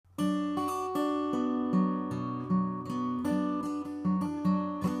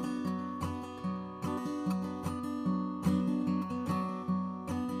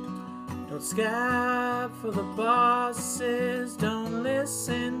scab for the bosses, don't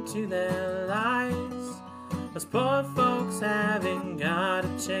listen to their lies. Us poor folks haven't got a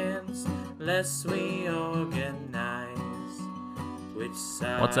chance unless we organize. Which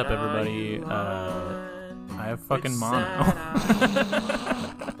side What's up, everybody? I have fucking mono.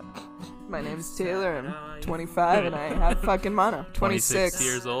 My name's Taylor. I'm 25 and I have fucking mono. 26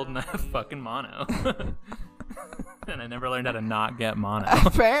 years old and I have fucking mono. And I never learned how to not get mono.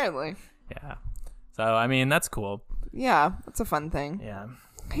 Apparently. Yeah. So, I mean, that's cool. Yeah, that's a fun thing. Yeah.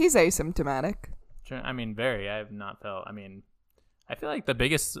 He's asymptomatic. I mean, very. I have not felt... I mean, I feel like the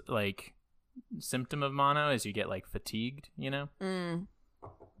biggest, symptom of mono is you get, fatigued, you know?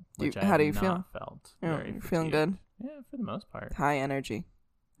 Which how do you feel? Not felt You're very feeling fatigued. good? Yeah, for the most part. High energy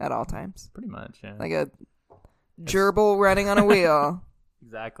at all times. Pretty much, yeah. Like a gerbil running on a wheel.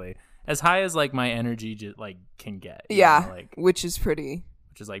 Exactly. As high as, my energy can get. Yeah, know, which is pretty...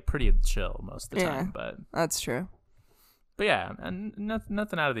 Which is, pretty chill most of the time, but... That's true. But yeah, and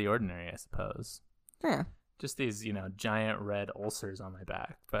nothing out of the ordinary, I suppose. Yeah. Just these, giant red ulcers on my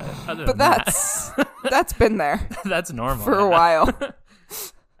back. But other But than that's been there. That's normal. For a while.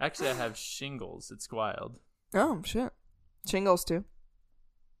 Actually, I have shingles. It's wild. Oh, shit. Shingles, too.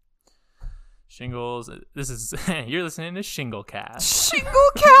 Shingles. This is... You're listening to Shinglecast.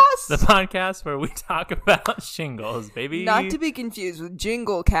 Shinglecast! The podcast where we talk about shingles, baby. Not to be confused with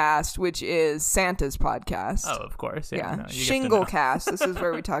Jinglecast, which is Santa's podcast. Oh, of course. Yeah. No, Shinglecast. This is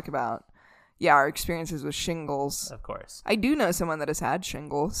where we talk about, our experiences with shingles. Of course. I do know someone that has had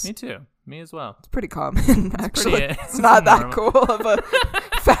shingles. Me too. Me as well. It's pretty common, actually. It's not that normal. cool of a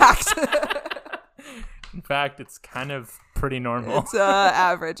fact. In fact, it's kind of pretty normal. It's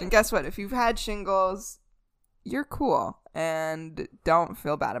average. And guess what? If you've had shingles, you're cool and don't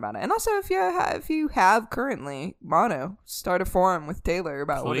feel bad about it. And also, if you have currently mono, start a forum with Taylor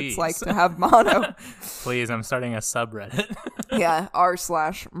about what it's like to have mono. Please, I'm starting a subreddit. Yeah,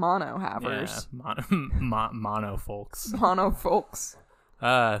 r/mono havers. Yeah, mono folks. Mono folks.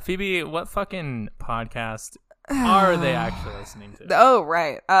 Phoebe, what fucking podcast are they actually listening to? Oh,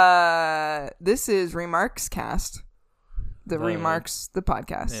 right. This is Remarks Cast. The Remarks, the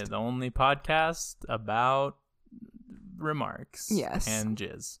podcast. Yeah, the only podcast about remarks. Yes. And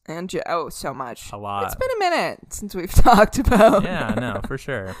jizz. And so much. A lot. It's been a minute since we've talked about. Yeah, no, for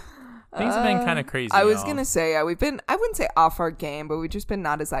sure. Things have been kind of crazy. I was going to say, we've been, I wouldn't say off our game, but we've just been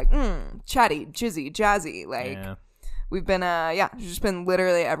not as chatty, jizzy, jazzy. Yeah. We've been, just been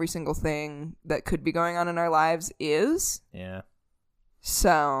literally every single thing that could be going on in our lives is. Yeah.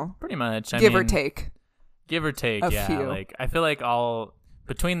 So. Pretty much. Give or take. Give or take, a yeah. few. I feel like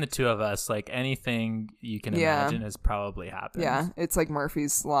between the two of us, anything you can imagine has probably happened. Yeah, it's like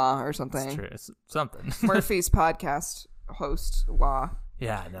Murphy's Law or something. It's true. It's something. Murphy's podcast host law.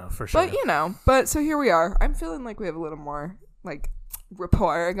 Yeah, no, for sure. But so here we are. I'm feeling like we have a little more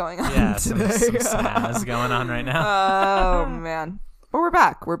rapport going on today. Some snaz going on right now. Oh man. But we're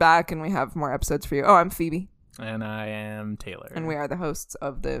back. We're back and we have more episodes for you. Oh, I'm Phoebe. And I am Taylor. And we are the hosts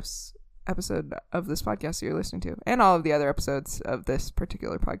of this episode of this podcast that you're listening to. And all of the other episodes of this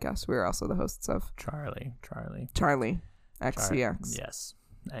particular podcast. We are also the hosts of Charlie. XCX. Yes.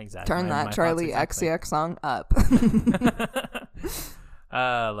 Exactly. Turn that Charlie XCX song up.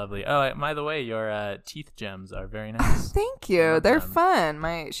 Lovely. Oh, by the way, your teeth gems are very nice. Thank you. They're fun.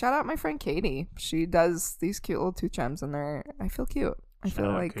 Shout out my friend Katie. She does these cute little tooth gems, and I feel cute. I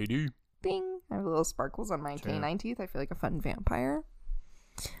feel like Katie. Bing. I have little sparkles on my canine teeth. I feel like a fun vampire.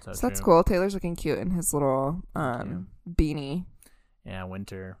 So true. that's cool. Taylor's looking cute in his little beanie. Yeah,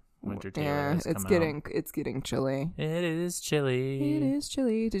 winter Taylor. Yeah, it's getting chilly. It is chilly. It is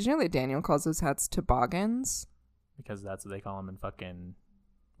chilly. Did you know that Daniel calls his hats toboggans? Because that's what they call them in fucking...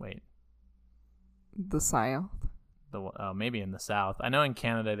 Wait. The South. Maybe in the South. I know in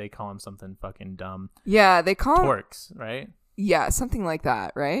Canada they call them something fucking dumb. Yeah, they call Torques, right? Yeah, something like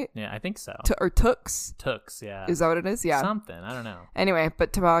that, right? Yeah, I think so. Or tooks. Tooks, yeah. Is that what it is? Yeah. Something. I don't know. Anyway,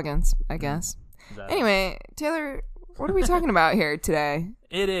 but toboggans, I guess. Anyway, Taylor, what are we talking about here today?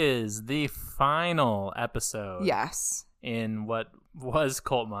 It is the final episode. Yes. In what was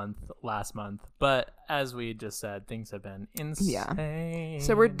Cult Month last month. But as we just said, things have been insane. Yeah.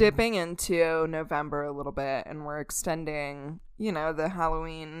 So we're dipping into November a little bit, and we're extending, the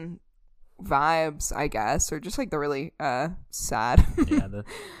Halloween vibes, I guess, or just the really sad,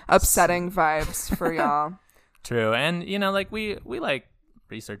 upsetting vibes for y'all. True. And we like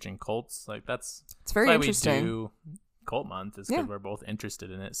researching cults. It's very interesting. We do Cult Month is because we're both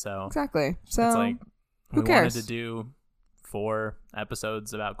interested in it. So exactly. So it's who we cares? wanted to do 4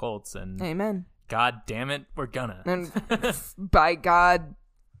 episodes about cults, and amen. God damn it, we're gonna. And by God,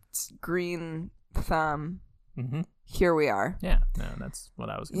 green thumb. Mm-hmm. Here we are. Yeah, no, that's what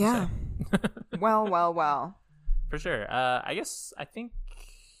I was going to say. Well. For sure. I think,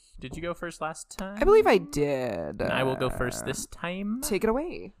 did you go first last time? I believe I did. And I will go first this time. Take it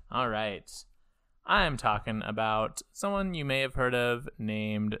away. All right. I'm talking about someone you may have heard of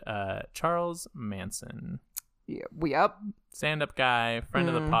named Charles Manson. Yep. Stand-up guy, friend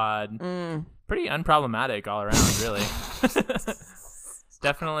of the pod. Pretty unproblematic all around, really.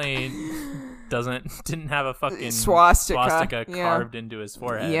 Definitely didn't have a fucking swastika carved into his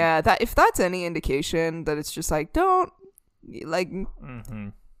forehead. Yeah, that if that's any indication that it's just like, don't, like,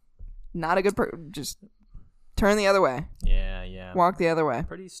 not a good just turn the other way. Yeah. Walk the other way.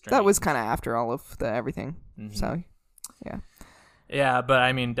 Pretty strange. That was kind of after all of the everything. So, yeah. Yeah, but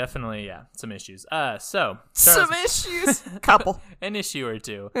I mean, definitely, some issues. Some issues. Couple. An issue or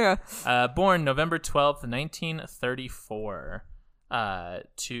two. Yeah. Born November 12th, 1934,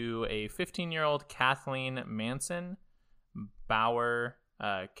 to a 15-year-old Kathleen Manson Bauer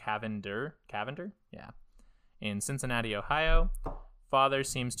Cavender, in Cincinnati, Ohio. Father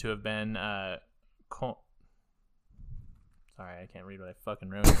seems to have been sorry, I can't read what I fucking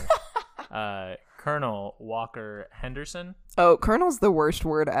wrote here. Colonel Walker Henderson. Oh, Colonel's the worst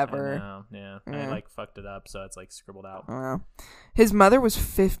word ever. I know, yeah. I fucked it up, so it's scribbled out. His mother was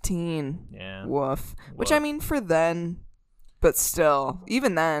 15. Yeah. Woof. Which, I mean, for then, but still,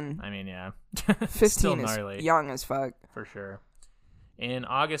 even then. I mean, yeah. 15 is young as fuck. For sure. In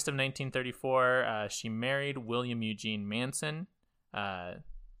August of 1934, she married William Eugene Manson.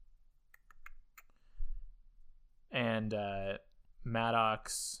 And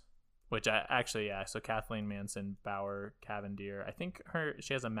Maddox, which so Kathleen Manson Bauer Cavendier. I think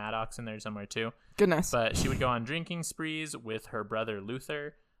she has a Maddox in there somewhere too. Goodness. But she would go on drinking sprees with her brother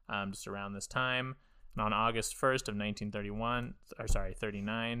Luther, just around this time. And on August 1st of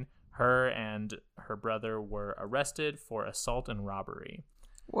 1939, her and her brother were arrested for assault and robbery.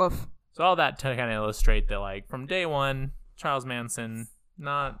 Woof. So all that to kind of illustrate that, from day one, Charles Manson,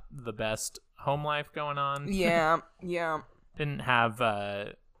 not the best home life going on. Yeah. Didn't have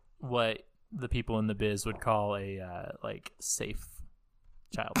what the people in the biz would call a safe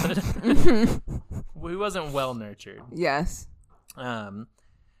childhood. He wasn't well nurtured. Yes.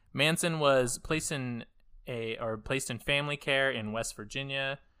 Manson was placed in family care in West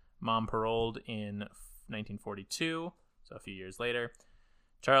Virginia. Mom paroled in 1942, so a few years later.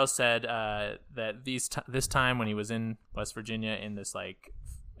 Charles said that this time when he was in West Virginia in this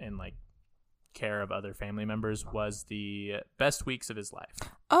care of other family members was the best weeks of his life.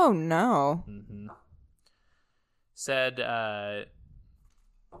 Oh no. Mm-hmm. Said, let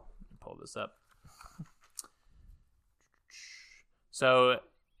me pull this up. So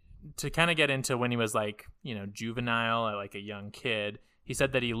to kind of get into when he was juvenile, like a young kid, he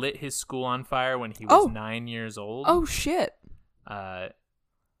said that he lit his school on fire when he was 9 years old. Oh shit.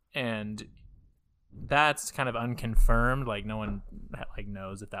 And that's kind of unconfirmed. No one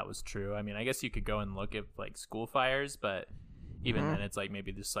knows if that was true. I mean, I guess you could go and look at school fires, but even then it's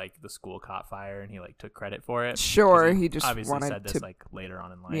maybe just the school caught fire and he took credit for it. Sure, he just obviously wanted said this to later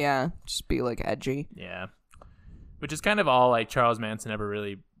on in life. Yeah, just be edgy. Yeah. Which is kind of all Charles Manson ever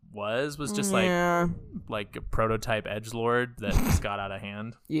really was just a prototype edgelord that just got out of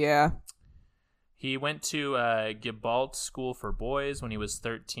hand. Yeah. He went to Gibalt School for Boys when he was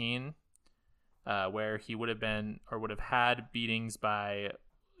 13. Where he would have had beatings by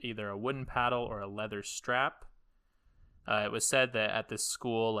either a wooden paddle or a leather strap. It was said that at this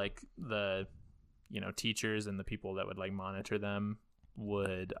school, the teachers and the people that would monitor them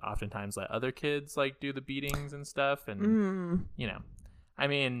would oftentimes let other kids do the beatings and stuff, and I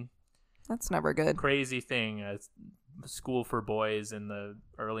mean, that's never good. Crazy thing, a school for boys in the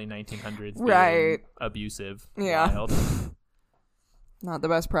early 1900s, right? Abusive, yeah, wild. Not the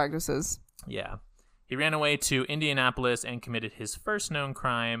best practices. Yeah. He ran away to Indianapolis and committed his first known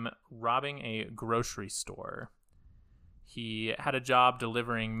crime, robbing a grocery store. He had a job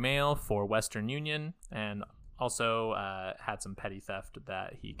delivering mail for Western Union and also had some petty theft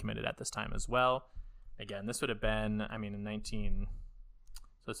that he committed at this time as well. Again, this would have been, so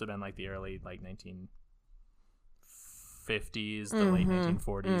this would have been the early 1950s, the late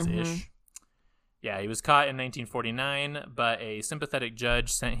 1940s-ish. Yeah, he was caught in 1949, but a sympathetic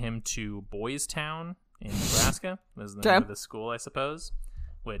judge sent him to Boys Town in Nebraska. Was the name of the school, I suppose.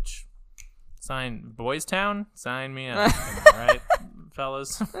 Which, Boys Town? Sign me up. All right,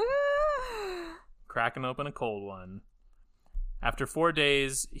 fellas? Cracking open a cold one. After 4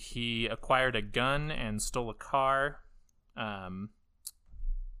 days, he acquired a gun and stole a car,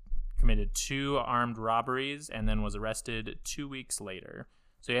 committed 2 armed robberies, and then was arrested 2 weeks later.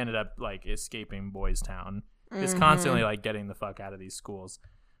 So he ended up like escaping Boys Town. He's constantly like getting the fuck out of these schools.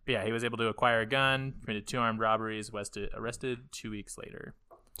 But yeah, he was able to acquire a gun, committed 2 armed robberies, arrested 2 weeks later.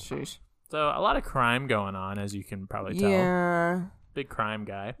 Sheesh. So a lot of crime going on, as you can probably tell. Yeah. Big crime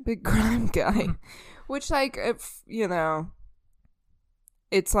guy. Big crime guy. Which, like, if, you know,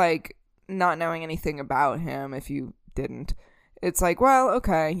 it's like not knowing anything about him if you didn't. It's like, well,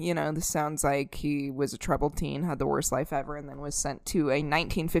 okay, you know, this sounds like he was a troubled teen, had the worst life ever, and then was sent to a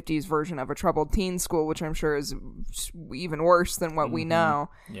 1950s version of a troubled teen school, which I'm sure is even worse than what we know.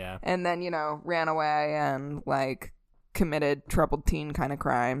 Yeah. And then, you know, ran away and, like, committed troubled teen kind of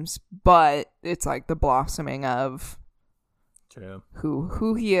crimes. But it's like the blossoming of True.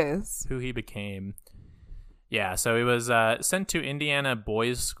 Who he is. Who he became. Yeah, so he was sent to Indiana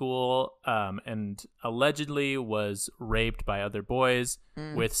boys' school and allegedly was raped by other boys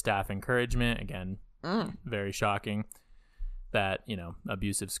with staff encouragement. Again, very shocking that, you know,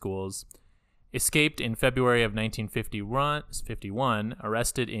 abusive schools. Escaped in February of 1951,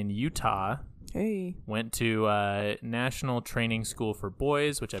 arrested in Utah. Hey. Went to National Training School for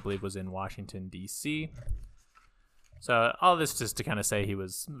Boys, which I believe was in Washington, D.C. So all this just to kind of say he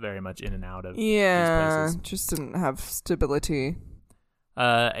was very much in and out of these places. Just didn't have stability.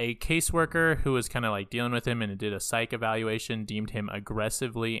 A caseworker who was kind of like dealing with him and did a psych evaluation deemed him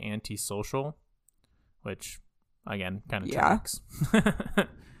aggressively antisocial, which, again, kind of tracks.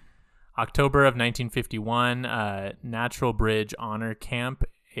 October of 1951, Natural Bridge Honor Camp,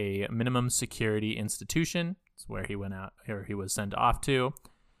 a minimum security institution, is where he went out, or he was sent off to.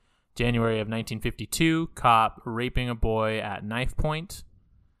 January of 1952, cop raping a boy at knife point.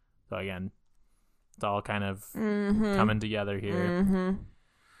 So again, it's all kind of coming together here.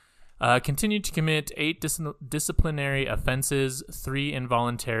 Continued to commit 8 disciplinary offenses, 3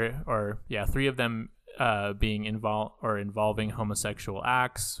 involuntary, or 3 of them being involving homosexual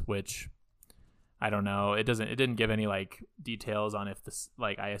acts, which I don't know. It didn't give any like details on if this,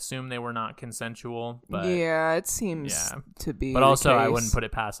 like, I assume they were not consensual, but yeah, it seems to be. But also, the case. I wouldn't put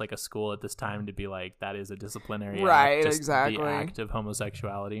it past like a school at this time to be like, that is a disciplinary right, act, just exactly. the act of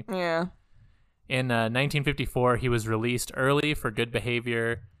homosexuality. Yeah. In 1954, he was released early for good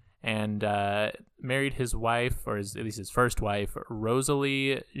behavior and married his wife, or at least his first wife,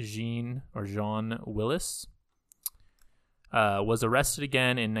 Rosalie Jean Willis. Was arrested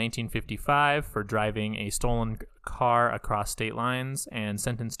again in 1955 for driving a stolen car across state lines and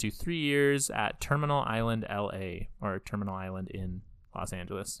sentenced to 3 years at Terminal Island, LA, or Terminal Island in Los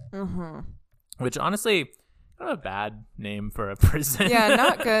Angeles. Which honestly, kind of a bad name for a prison. Yeah,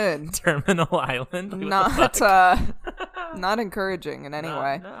 not good. Terminal Island. Not encouraging in any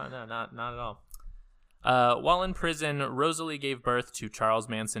way. No, not at all. While in prison, Rosalie gave birth to Charles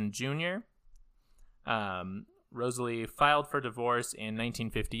Manson Jr. Rosalie filed for divorce in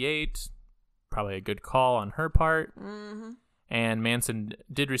 1958. Probably a good call on her part. And Manson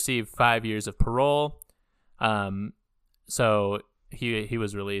did receive 5 years of parole. So he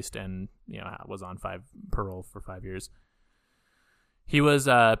was released and, you know, was on parole for 5 years. He was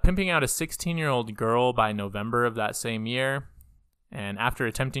pimping out a 16-year-old girl by November of that same year. And after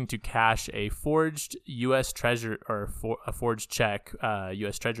attempting to cash a forged U.S. Treasury a forged check,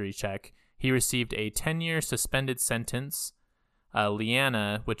 U.S. Treasury check, he received a 10-year suspended sentence.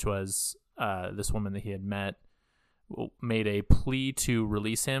 Leanna, which was this woman that he had met, made a plea to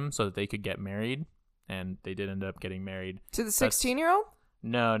release him so that they could get married, and they did end up getting married. To the 16-year-old?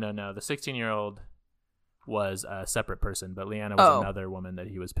 No. The 16-year-old was a separate person, but Leanna was another woman that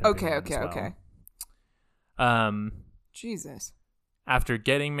he was pimping on as well. Jesus. After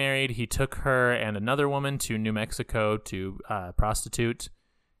getting married, he took her and another woman to New Mexico to prostitute.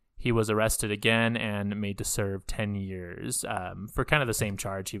 He was arrested again and made to serve 10 years for kind of the same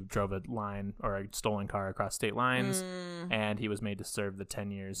charge. He drove a stolen car across state lines, and he was made to serve the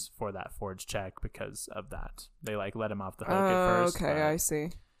 10 years for that forged check because of that. They like let him off the hook at first. Okay, I see.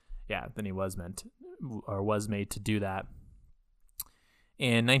 Yeah, then he was made to do that.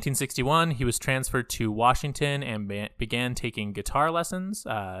 In 1961, he was transferred to Washington and began taking guitar lessons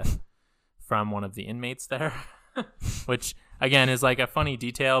from one of the inmates there, which again is like a funny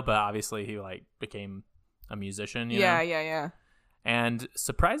detail, but obviously he like became a musician. You know? Yeah. And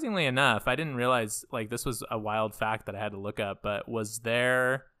surprisingly enough, I didn't realize, like, this was a wild fact that I had to look up, but was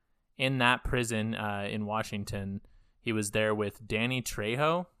there in that prison in Washington, he was there with Danny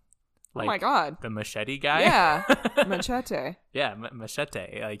Trejo. Like, oh my God. The machete guy? Yeah, Machete. Yeah,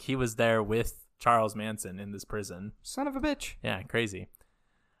 Machete. Like, he was there with Charles Manson in this prison. Son of a bitch. Yeah, crazy.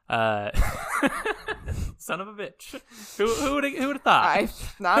 Son of a bitch. Who would have thought?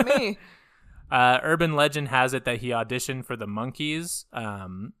 Not me. Urban legend has it that he auditioned for the Monkees,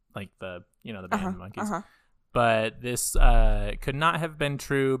 like the band Monkees. But this could not have been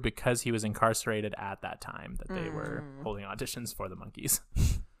true because he was incarcerated at that time that they were holding auditions for the Monkees.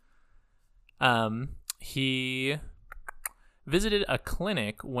 He visited a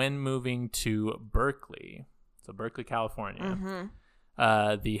clinic when moving to Berkeley. So Berkeley, California.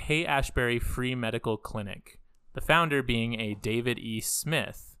 The Haight-Ashbury Free Medical Clinic. The founder being a David E.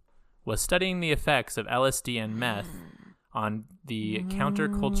 Smith, was studying the effects of LSD and meth on the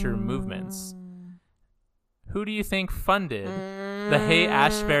counterculture movements. Who do you think funded the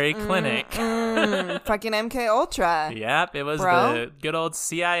Haight-Ashbury Clinic? Fucking MK Ultra. Yep, it was the good old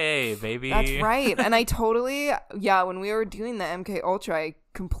CIA, baby. That's right. And I totally, when we were doing the MK Ultra, I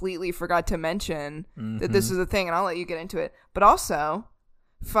completely forgot to mention that this was a thing, and I'll let you get into it. But also,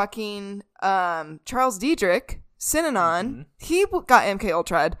 fucking Charles Diedrich, Synanon, he got MK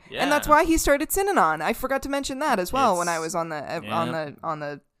Ultra, and that's why he started Synanon. I forgot to mention that as well when I was on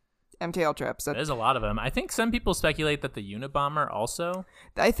the MK Ultra episode. There's a lot of them. I think some people speculate that the Unabomber also.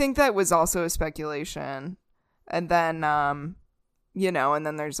 I think that was also a speculation, and then and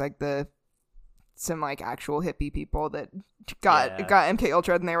then there's like some like actual hippie people that got MK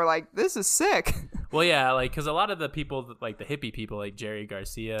Ultra, and they were like, "This is sick." Well, yeah, like because a lot of the people, like the hippie people, like Jerry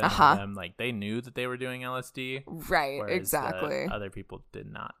Garcia, and them, like they knew that they were doing LSD, right? Exactly. Other people did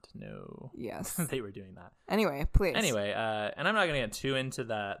not know. Yes, they were doing that. Anyway, please. Anyway, and I'm not gonna get too into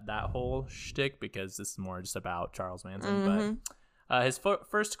that whole shtick because this is more just about Charles Manson. But his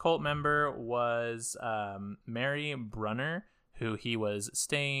first cult member was Mary Brunner, who he was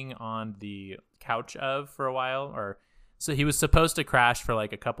staying on the couch of for a while, so he was supposed to crash for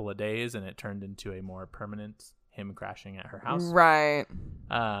like a couple of days, and it turned into a more permanent him crashing at her house. Right.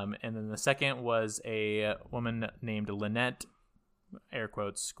 And then the second was a woman named Lynette, air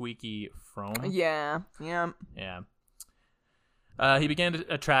quotes, Squeaky Frome. Yeah. He began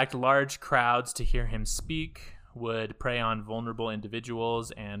to attract large crowds to hear him speak, would prey on vulnerable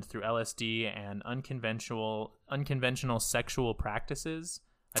individuals, and through LSD and unconventional sexual practices,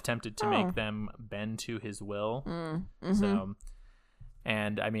 attempted to make them bend to his will. So,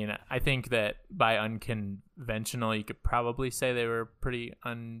 and I mean, I think that by unconventional, you could probably say they were pretty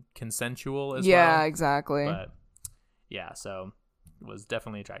unconsensual as well. Yeah, exactly. But yeah, so it was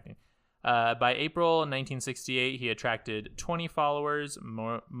definitely attracting. By April 1968, he attracted 20 followers,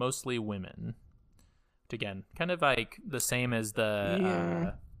 mostly women. Again, kind of like the same as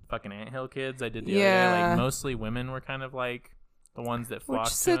the fucking Anthill Kids I did the other day. Like mostly women were kind of like the ones that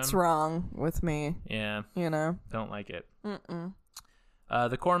flocked to him. Which sits wrong with me. Yeah. Don't like it.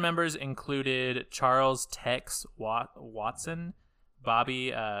 The core members included Charles Tex Watson,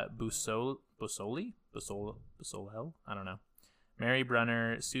 Bobby Bussolel? I don't know. Mary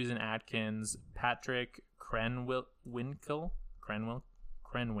Brunner, Susan Atkins, Patrick Krenwinkel,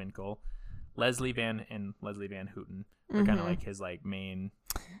 Leslie Van Houten are kind of like his like main.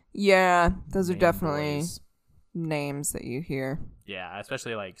 Yeah, those are definitely boys. Names that you hear. Yeah,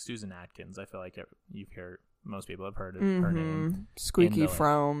 especially like Susan Atkins. I feel like most people have heard of her name. Squeaky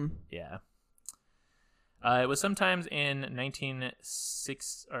Frome. Yeah. It was sometimes in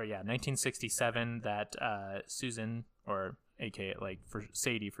 1967 that Susan, or aka like for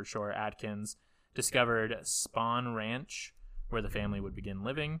Sadie for short, Atkins, discovered Spawn Ranch, where the family would begin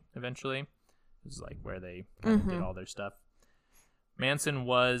living eventually. This is like where they kind of did all their stuff. Manson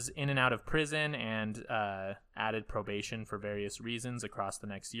was in and out of prison and added probation for various reasons across the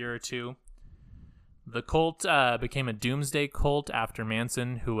next year or two. The cult became a doomsday cult after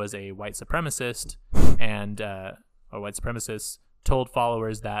Manson, who was a white supremacist, told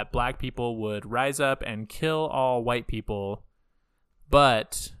followers that black people would rise up and kill all white people,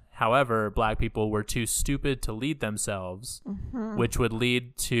 but however, black people were too stupid to lead themselves, which would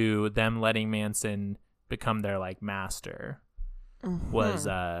lead to them letting Manson become their like master. Was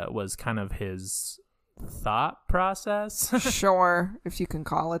kind of his thought process. Sure, if you can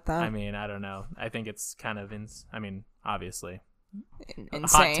call it that. I mean, I don't know. I think it's kind of obviously insane.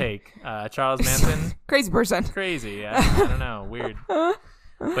 Hot take. Charles Manson, crazy person. Crazy. Yeah, I don't know. Weird.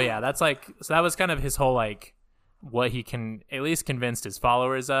 But yeah, that's like, so that was kind of his whole like what he can at least convinced his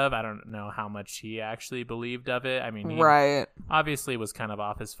followers of. I don't know how much he actually believed of it. I mean, he obviously was kind of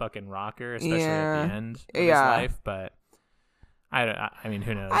off his fucking rocker, especially at the end of his life, but I mean,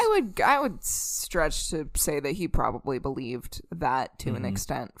 who knows? I would stretch to say that he probably believed that to an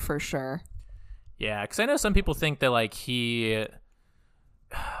extent, for sure. Yeah, because I know some people think that like he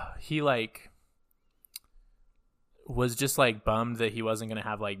like was just like bummed that he wasn't going to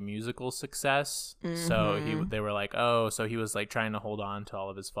have like musical success. So they were like, oh, so he was like trying to hold on to all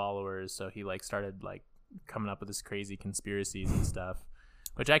of his followers. So he like started like coming up with this crazy conspiracies and stuff,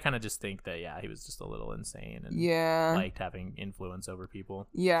 which I kind of just think that, yeah, he was just a little insane and liked having influence over people.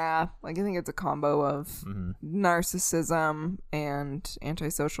 Yeah. Like I think it's a combo of narcissism and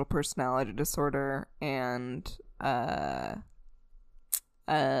antisocial personality disorder and,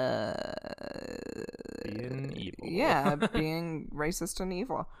 being evil. Yeah, being racist and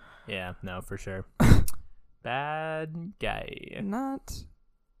evil. Yeah, no, for sure. Bad guy. Not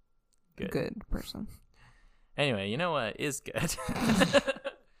good person. Anyway, you know what is good?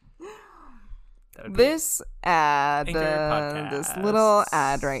 This ad, this little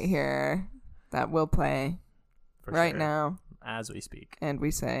ad right here that will play right now as we speak. And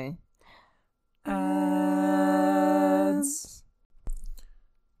we say, ads.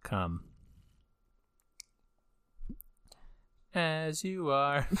 Come as you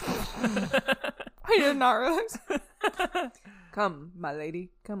are. I did not realize. Come, my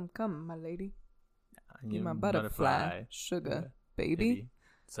lady. Come, my lady. You my butterfly. Sugar, baby.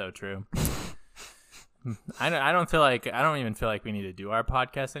 So true. I don't even feel like we need to do our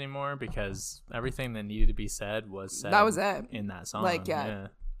podcast anymore because everything that needed to be said was said. That was it in that song. Like, yeah.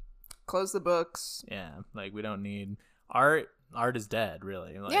 Close the books. Yeah, like we don't need art. Art is dead,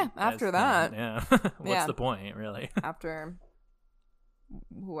 really. Like, yeah, after that. Yeah. What's the point, really? After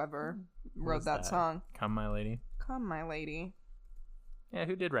whoever wrote that song. Come, my lady. Come, my lady. Yeah,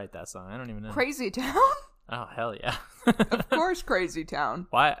 who did write that song? I don't even know. Crazy Town? Oh, hell yeah. Of course, Crazy Town.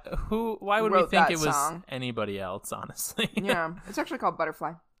 Why would we think it was song? Anybody else, honestly? Yeah, it's actually called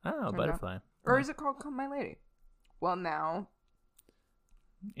Butterfly. Oh, Butterfly. Or is it called Come, My Lady? Well, now.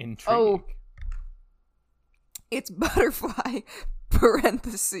 Intrigue. Oh. It's Butterfly,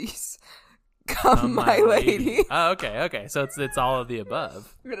 parentheses, Come, my lady. Oh, okay. So it's all of the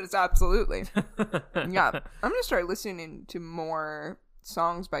above. It is absolutely. Yeah. I'm going to start listening to more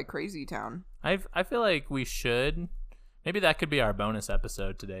songs by Crazy Town. I feel like we should. Maybe that could be our bonus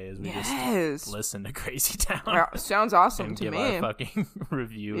episode today as we just listen to Crazy Town. Yeah, sounds awesome and to give me. Our fucking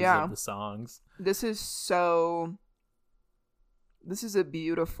reviews of the songs. This is a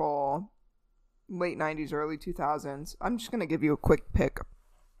beautiful late 90s, early 2000s. I'm just going to give you a quick pick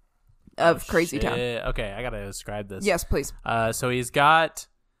of Crazy Town. Okay, I got to describe this. Yes, please. So he's got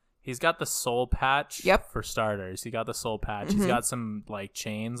the soul patch. Yep. For starters. He got the soul patch. He's got some like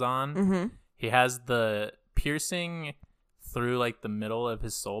chains on. He has the piercing through like the middle of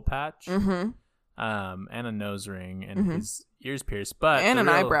his soul patch. And a nose ring and his ears pierced, and an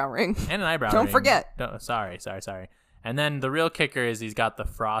eyebrow ring. And an eyebrow ring. Don't forget. Sorry. And then the real kicker is he's got the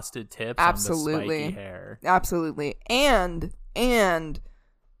frosted tips Absolutely. on the spiky hair. Absolutely. And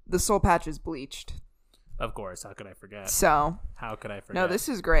the soul patch is bleached. Of course. How could I forget? So. How could I forget? No, this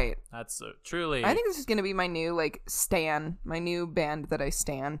is great. That's truly. I think this is going to be my new, stan. My new band that I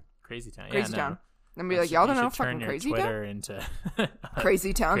stan. Crazy Town. Crazy Town. I'm going to be like, y'all don't know fucking Crazy Twitter Town? Into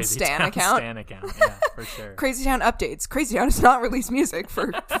Crazy Town Crazy Stan Town account. Stan account, yeah, for sure. Crazy Town updates. Crazy Town has not released music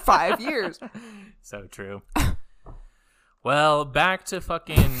for 5 years. So true. Well, back to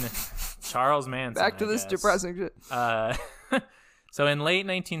fucking Charles Manson. Back to this depressing shit. So in late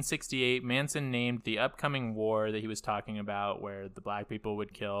 1968, Manson named the upcoming war that he was talking about, where the black people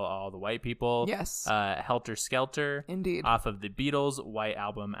would kill all the white people. Yes. Helter Skelter. Indeed. Off of the Beatles' White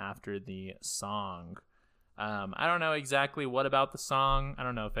Album after the song. I don't know exactly what about the song. I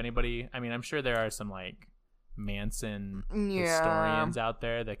don't know if anybody. I mean, I'm sure there are some like Manson historians out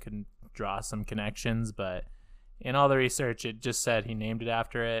there that can draw some connections, but in all the research, it just said he named it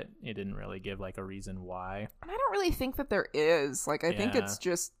after it. It didn't really give like a reason why. And I don't really think that there is. I think it's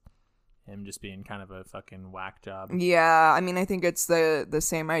just him just being kind of a fucking whack job. Yeah, I mean, I think it's the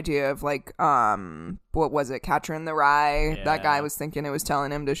same idea of like, what was it, Catcher in the Rye? Yeah. That guy was thinking it was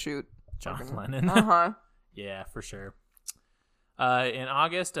telling him to shoot John Lennon. Yeah, for sure. In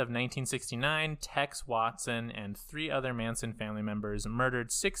August of 1969, Tex Watson and 3 other Manson family members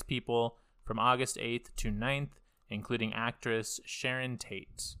murdered 6 people from August 8th to 9th, including actress Sharon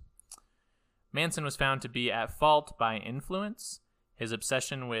Tate. Manson was found to be at fault by influence, his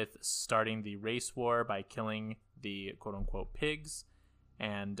obsession with starting the race war by killing the quote-unquote pigs,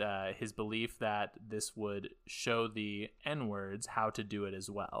 and his belief that this would show the N-words how to do it as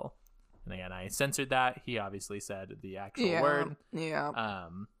well. And again, I censored that. He obviously said the actual word. Yeah.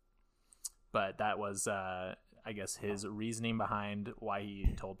 But that was, I guess, his reasoning behind why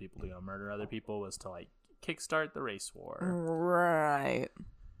he told people to go murder other people was to, like, kickstart the race war. Right.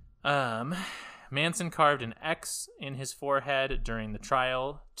 Manson carved an X in his forehead during the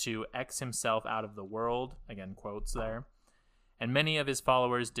trial to X himself out of the world. Again, quotes there. And many of his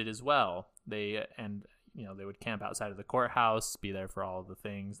followers did as well. They would camp outside of the courthouse, be there for all of the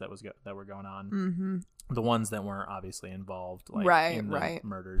things that were going on. Mm-hmm. The ones that weren't obviously involved, like in the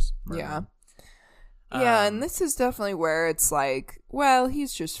murders. Yeah. Yeah, and this is definitely where it's like, well,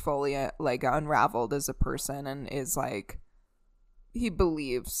 he's just fully like unraveled as a person, and is like, he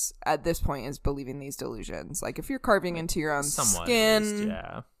believes at this point is believing these delusions. Like, if you're carving into your own skin, least,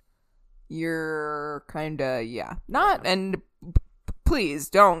 yeah, you're kind of not. And please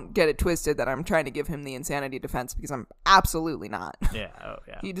don't get it twisted that I'm trying to give him the insanity defense, because I'm absolutely not. Yeah, oh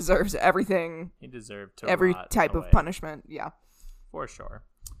yeah. He deserves everything. He deserved to every type of punishment. Yeah, for sure.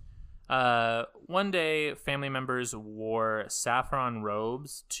 One day, family members wore saffron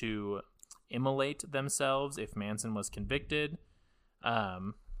robes to immolate themselves if Manson was convicted. That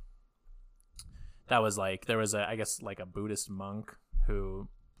was like, there was I guess like a Buddhist monk who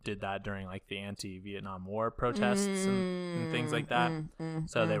did that during like the anti-Vietnam War protests and things like that.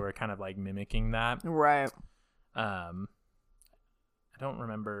 So they were kind of like mimicking that. Right. I don't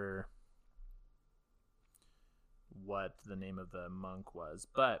remember what the name of the monk was,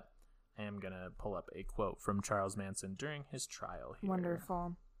 but I am going to pull up a quote from Charles Manson during his trial here.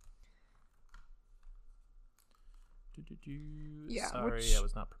 Wonderful. Yeah, sorry, I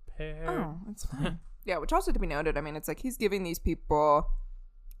was not prepared. Oh, that's fine. Yeah, which also to be noted, I mean, it's like he's giving these people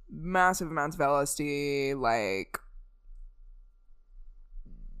massive amounts of LSD, like,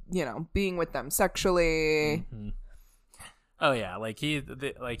 you know, being with them sexually. Mm-hmm. Oh yeah, like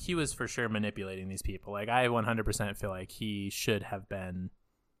he was for sure manipulating these people. Like, I 100% feel like he should have been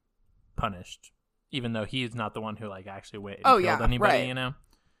punished, even though he's not the one who like actually went and killed anybody. Right. You know,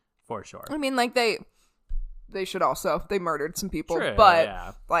 for sure. I mean, like they should also, they murdered some people. True,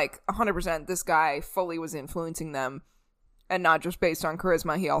 but like 100%, this guy fully was influencing them, and not just based on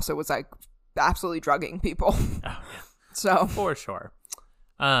charisma. He also was like absolutely drugging people. Oh yeah, so for sure.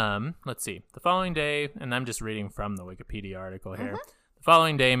 Let's see. The following day, and I'm just reading from the Wikipedia article here. Mm-hmm. The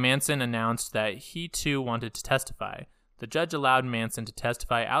following day, Manson announced that he too wanted to testify. The judge allowed Manson to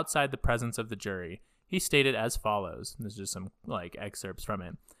testify outside the presence of the jury. He stated as follows. There's just some like excerpts from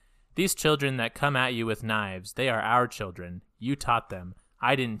it. These children that come at you with knives, they are our children. You taught them.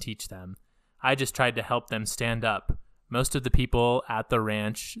 I didn't teach them. I just tried to help them stand up. Most of the people at the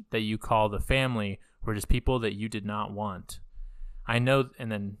ranch that you call the family were just people that you did not want. I know,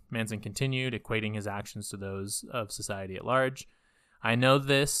 and then Manson continued, equating his actions to those of society at large. I know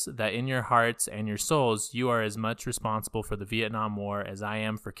this, that in your hearts and your souls, you are as much responsible for the Vietnam War as I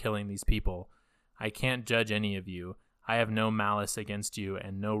am for killing these people. I can't judge any of you. I have no malice against you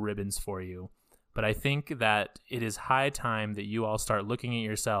and no ribbons for you. But I think that it is high time that you all start looking at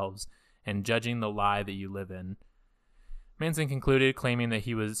yourselves and judging the lie that you live in. Manson concluded, claiming that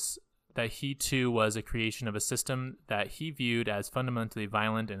he too was a creation of a system that he viewed as fundamentally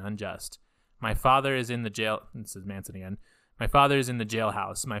violent and unjust. My father is in the jail. This is Manson again. My father is in the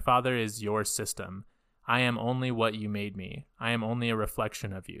jailhouse. My father is your system. I am only what you made me. I am only a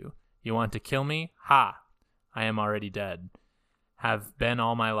reflection of you. You want to kill me? Ha! I am already dead. Have been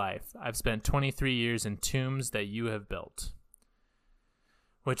all my life. I've spent 23 years in tombs that you have built.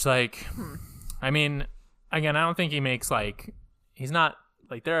 Which, like, I mean, again, I don't think he makes, like, he's not,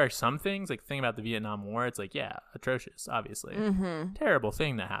 like, there are some things, like, the thing about the Vietnam War, it's like, yeah, atrocious, obviously. Mm-hmm. Terrible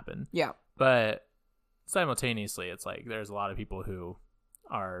thing that happened. Yeah. But simultaneously, it's like there's a lot of people who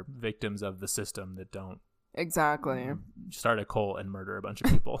are victims of the system that don't exactly start a cult and murder a bunch of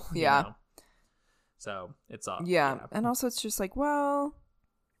people. Yeah. You know? So it's all yeah. And also it's just like, well,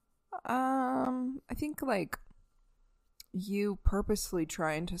 I think like you purposely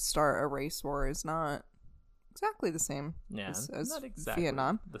trying to start a race war is not exactly the same as not exactly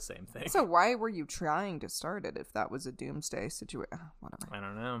Vietnam. The same thing. So why were you trying to start it if that was a doomsday situation? Whatever. I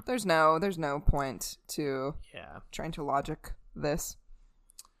don't know. There's no point to trying to logic this.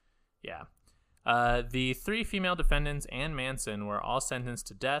 Yeah. The 3 female defendants and Manson were all sentenced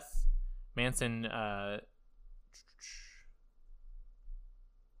to death. Manson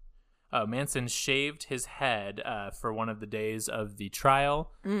shaved his head for one of the days of the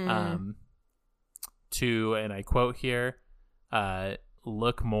trial. To, and I quote here,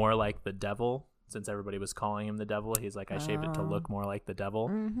 look more like the devil. Since everybody was calling him the devil, he's like, I shaved it to look more like the devil.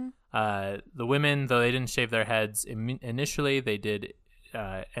 Mm-hmm. The women, though they didn't shave their heads initially, they did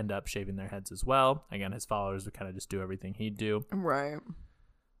end up shaving their heads as well. Again, his followers would kind of just do everything he'd do. Right.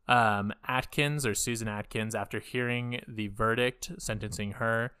 Atkins, or Susan Atkins, after hearing the verdict sentencing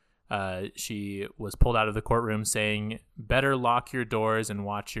her, she was pulled out of the courtroom saying, better lock your doors and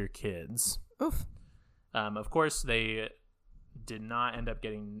watch your kids. Oof. Of course, they did not end up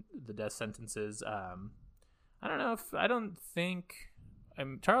getting the death sentences. I don't think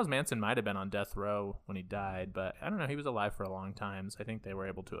Charles Manson might have been on death row when he died, but I don't know. He was alive for a long time, so I think they were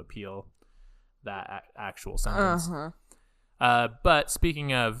able to appeal that actual sentence. But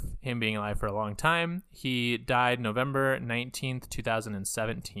speaking of him being alive for a long time, he died November 19th,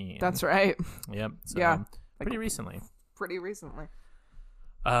 2017. That's right. Yep. So pretty recently.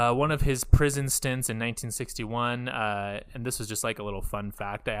 One of his prison stints in 1961, and this was just like a little fun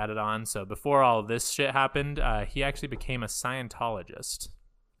fact I added on. So before all this shit happened, he actually became a Scientologist.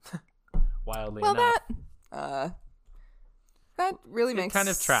 Wildly enough. That really makes kind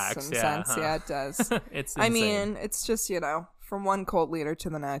of tracks, some yeah, sense. huh? Yeah, it does. It's I insane. mean, it's just, from one cult leader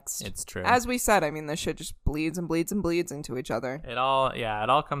to the next. It's true. As we said, I mean, this shit just bleeds and bleeds and bleeds into each other. It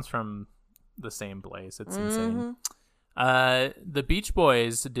all comes from the same place. It's insane. The Beach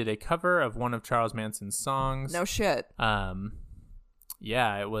Boys did a cover of one of Charles Manson's songs. No shit.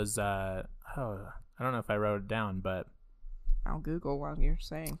 Yeah, it was, I don't know if I wrote it down, but I'll Google while you're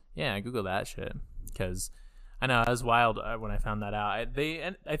saying. Yeah, Google that shit, because I know I was wild when I found that out. I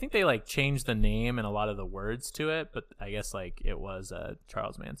think they like changed the name and a lot of the words to it, but I guess like it was a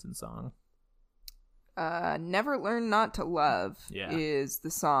Charles Manson song. Never Learn Not to Love is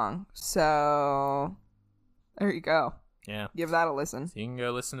the song. So there you go. Yeah. Give that a listen. So you can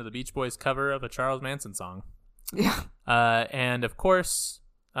go listen to the Beach Boys cover of a Charles Manson song. Yeah. And of course,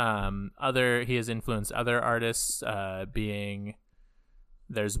 he has influenced other artists,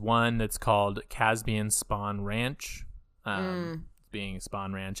 there's one that's called Caspian Spawn Ranch, being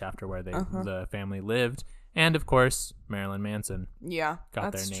Spawn Ranch after where the family lived. And of course, Marilyn Manson. Yeah,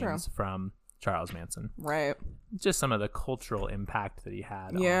 got their names from Charles Manson. Right. Just some of the cultural impact that he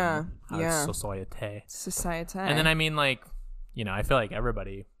had on society. And then, I mean, like, I feel like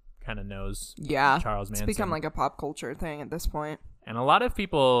everybody kind of knows Charles Manson. It's become like a pop culture thing at this point. And a lot of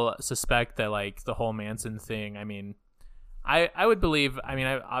people suspect that, like, the whole Manson thing, I mean, I would believe,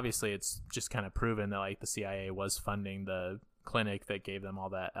 obviously it's just kind of proven that, like, the CIA was funding the clinic that gave them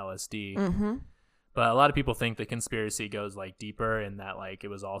all that LSD. Mm-hmm. But a lot of people think the conspiracy goes, like, deeper in that, like, it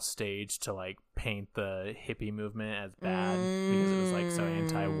was all staged to, like, paint the hippie movement as bad because it was, like, so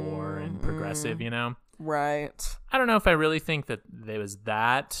anti-war and progressive, Right. I don't know if I really think that it was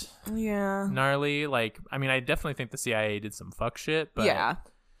that gnarly. Like, I definitely think the CIA did some fuck shit, but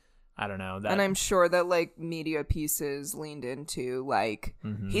I don't know. And I'm sure that, like, media pieces leaned into, like,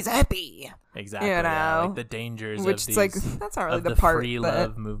 he's a hippie. Exactly. Like the dangers of these. Like, that's not really the part free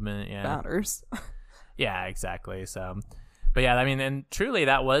love movement. Yeah. Matters. Yeah, exactly. So, but yeah, and truly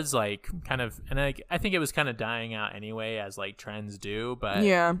that was like kind of, and I think it was kind of dying out anyway, as like trends do. But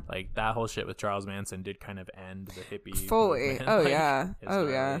like that whole shit with Charles Manson did kind of end the hippie fully. movement. Oh like,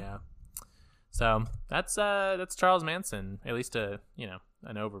 yeah. So that's Charles Manson. At least an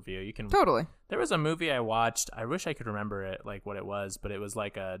overview. You can totally. There was a movie I watched. I wish I could remember it, like what it was, but it was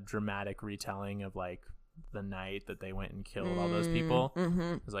like a dramatic retelling of like the night that they went and killed all those people.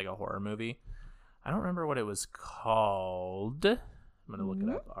 Mm-hmm. It was like a horror movie. I don't remember what it was called. I'm gonna look it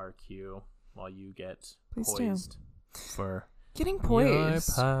up. RQ while you get poised for getting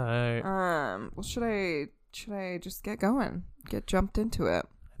poised. Your part. Well, should I just get going? Get jumped into it?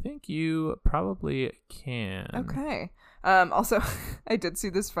 I think you probably can. Okay. Also, I did see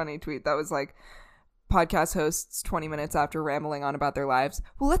this funny tweet that was like, podcast hosts 20 minutes after rambling on about their lives.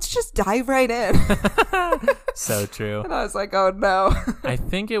 Well, let's just dive right in. So true. And I was like, oh no. I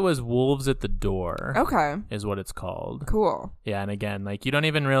think it was Wolves at the Door. Okay. Is what it's called. Cool. Yeah, and again, like, you don't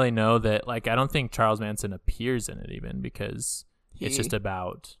even really know that, like, I don't think Charles Manson appears in it even, because it's just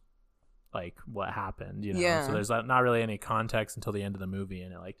about, like, what happened, Yeah. So there's not really any context until the end of the movie,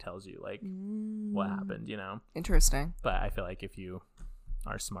 and it, like, tells you, like, what happened, Interesting. But I feel like if you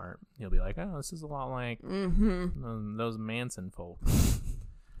are smart, you'll be like, oh, this is a lot like those Manson folks.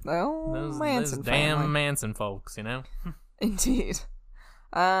 Those damn Manson folks, Indeed.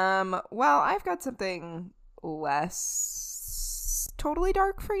 Well, I've got something less totally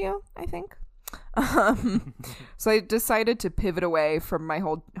dark for you, I think. So I decided to pivot away from my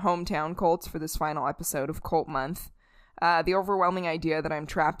whole hometown cults for this final episode of Cult Month. The overwhelming idea that I'm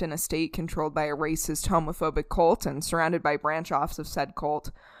trapped in a state controlled by a racist, homophobic cult and surrounded by branch-offs of said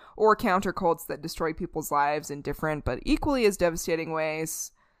cult, or counter-cults that destroy people's lives in different but equally as devastating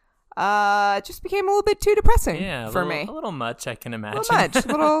ways, just became a little bit too depressing for me. A little much, I can imagine.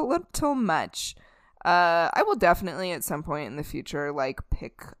 Little much. I will definitely at some point in the future, like,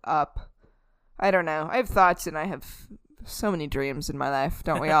 pick up, I don't know, I have thoughts and I have so many dreams in my life,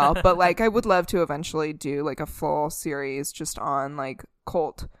 don't we all? But, like, I would love to eventually do, like, a full series just on, like,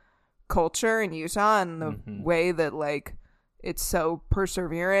 cult culture in Utah and the way that like it's so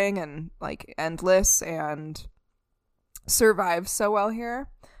persevering and like endless and survives so well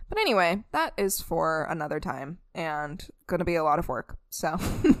here. But anyway, that is for another time and going to be a lot of work. So,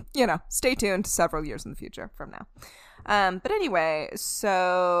 stay tuned several years in the future from now. But anyway,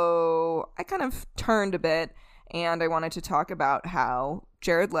 so I kind of turned a bit and I wanted to talk about how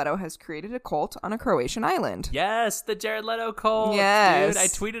Jared Leto has created a cult on a Croatian island. Yes, the Jared Leto cult. Yes. Dude, I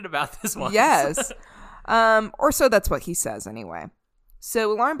tweeted about this once. Yes. Or so that's what he says anyway.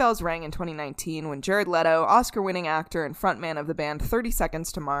 So alarm bells rang in 2019 when Jared Leto, Oscar-winning actor and frontman of the band 30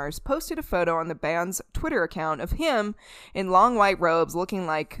 Seconds to Mars, posted a photo on the band's Twitter account of him in long white robes looking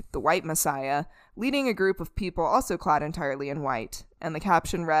like the White Messiah, leading a group of people also clad entirely in white. And the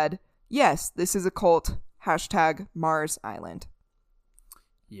caption read, "Yes, this is a cult. #Mars Island."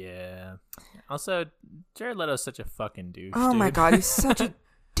 Yeah. Also, Jared Leto's such a fucking douche. Oh dude. my god, he's such a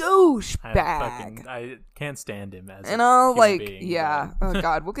douchebag. I can't stand him as and a I'll human like being, yeah but... oh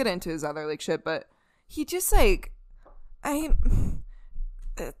god, we'll get into his other like shit, but he just like his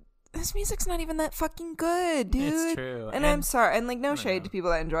music's not even that fucking good, dude. It's true. And I'm sorry, and like no shade to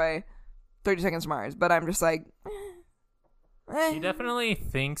people that enjoy 30 Seconds to Mars, but I'm just like he definitely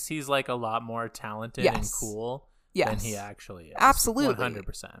thinks he's like a lot more talented and cool than he actually is. Absolutely.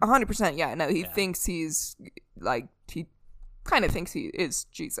 100%. Yeah, no, he thinks he's like he kind of thinks he is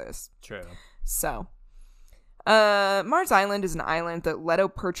Jesus. True. So, Mars Island is an island that Leto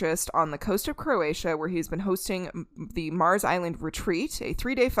purchased on the coast of Croatia, where he's been hosting the Mars Island Retreat, a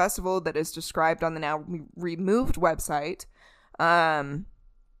 3-day festival that is described on the now removed website.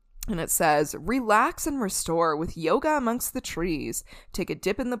 And it says, "Relax and restore with yoga amongst the trees. Take a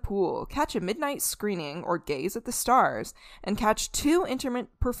dip in the pool, catch a midnight screening or gaze at the stars, and catch 2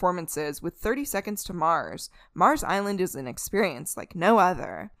 intimate performances with 30 Seconds to Mars. Mars Island is an experience like no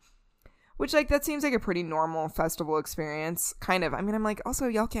other." Which, like, that seems like a pretty normal festival experience. Kind of. I mean, I'm like, also,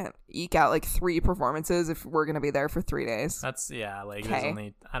 y'all can't eke out, like, 3 performances if we're going to be there for 3 days. That's, yeah, like, there's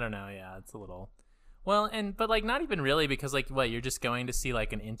only, I don't know, yeah, it's a little... Well, but like not even really, because like what, you're just going to see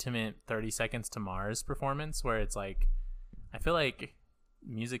like an intimate 30 Seconds to Mars performance where it's like, I feel like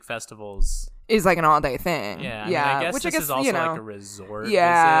music festivals is like an all-day thing. Yeah, I guess this is also like a resort.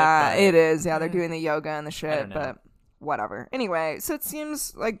 Yeah, it is. Yeah, they're doing the yoga and the shit, but whatever. Anyway, so it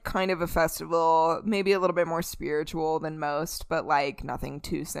seems like kind of a festival, maybe a little bit more spiritual than most, but like nothing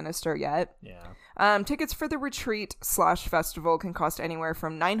too sinister yet. Yeah. Tickets for the retreat/festival can cost anywhere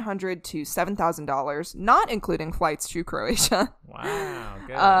from $900 to $7,000, not including flights to Croatia. Wow,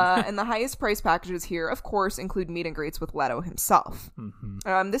 good. And the highest price packages here, of course, include meet and greets with Leto himself.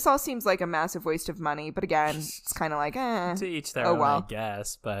 Mm-hmm. This all seems like a massive waste of money, but again, it's kind of like, to each their own, I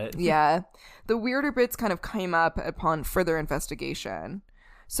guess, but... Yeah. The weirder bits kind of came up upon further investigation.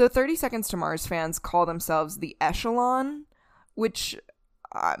 So 30 Seconds to Mars fans call themselves the Echelon, which...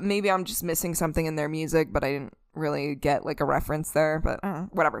 maybe I'm just missing something in their music, but I didn't really get like a reference there. But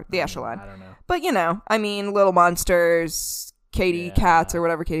whatever, the Echelon. I don't know. But I mean, Little Monsters, Katy Cats, or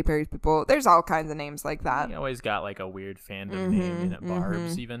whatever, Katy Perry's people. There's all kinds of names like that. You always got like a weird fandom name in it.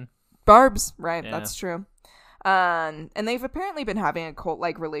 Barbs, even. Barbs, right? Yeah. That's true. And they've apparently been having a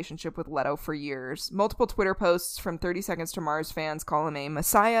cult-like relationship with Leto for years. Multiple Twitter posts from 30 Seconds to Mars fans call him a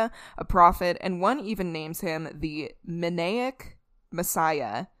messiah, a prophet, and one even names him the Menaic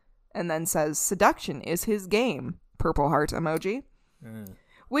Messiah, and then says seduction is his game, purple heart emoji.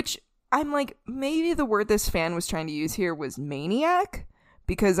 Which I'm like, maybe the word this fan was trying to use here was maniac,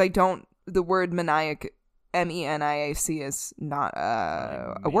 because the word maniac, MENIAC, is not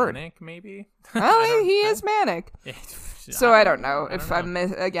a word. Manic, maybe. Oh, he is manic. So I don't know if I'm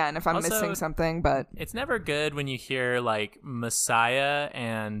missing something, but it's never good when you hear like messiah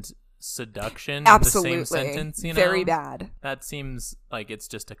and seduction absolutely in the same sentence, very bad. That seems like it's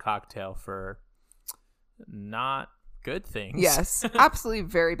just a cocktail for not good things. Yes, absolutely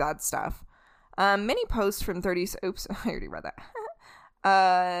very bad stuff. Many posts from 30 oops, I already read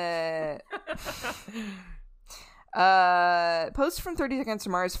that. Posts from 30 Seconds to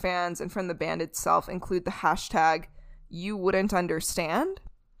Mars fans and from the band itself include the hashtag "you wouldn't understand,"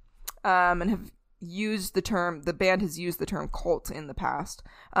 and have used the band has used the term cult in the past.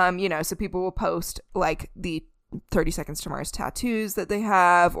 So people will post like the 30 Seconds to Mars tattoos that they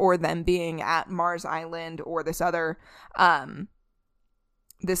have, or them being at Mars Island, or this other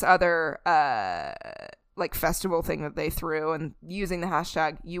like festival thing that they threw, and using the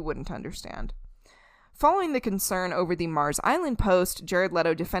hashtag "you wouldn't understand." Following the concern over the Mars Island post, Jared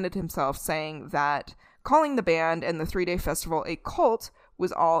Leto defended himself, saying that calling the band and the 3-day festival a cult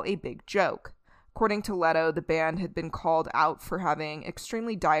was all a big joke. According to Leto, the band had been called out for having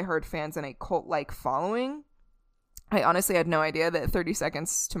extremely diehard fans and a cult-like following. I honestly had no idea that 30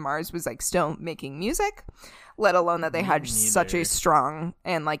 Seconds to Mars was like still making music, let alone that they had such a strong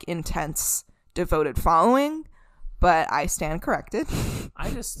and like intense, devoted following. But I stand corrected.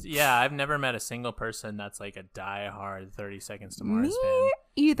 I've never met a single person that's like a diehard 30 Seconds to Mars fan. Me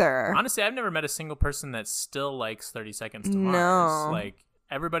either. Honestly, I've never met a single person that still likes 30 Seconds to Mars. No. Like,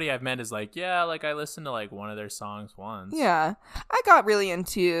 everybody I've met is like, yeah, like I listened to like one of their songs once. Yeah. I got really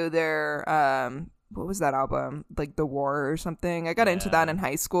into their, what was that album? Like The War or something. I got into that in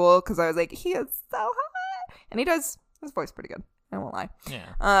high school because I was like, he is so hot. And he does his voice pretty good. I won't lie.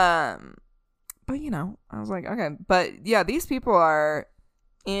 Yeah. But, you know, I was like, okay. But, yeah, these people are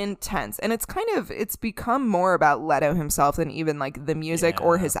intense. And it's become more about Leto himself than even, like, the music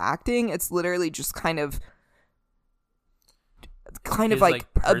or his acting. It's literally just kind of his, like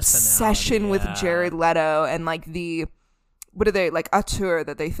obsession with Jared Leto and, like, the, what are they, like, auteur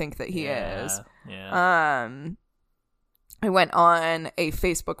that they think that he is. Yeah. I went on a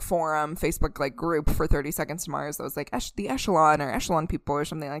Facebook like group for 30 Seconds to Mars that was like the Echelon or Echelon people or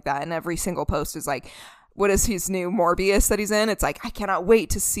something like that. And every single post is like, what is his new Morbius that he's in? It's like, I cannot wait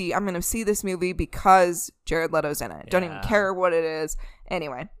to see. I'm going to see this movie because Jared Leto's in it. Don't even care what it is.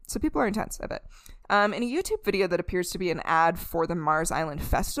 Anyway, so people are intense of it. In a YouTube video that appears to be an ad for the Mars Island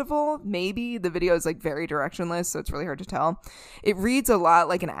Festival, maybe the video is like very directionless, so it's really hard to tell. It reads a lot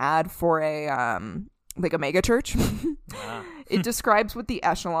like an ad for a like a mega church. It describes what the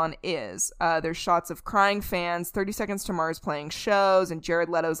Echelon is. There's shots of crying fans, 30 Seconds to Mars playing shows, and Jared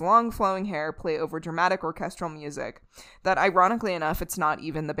Leto's long flowing hair play over dramatic orchestral music that, ironically enough, it's not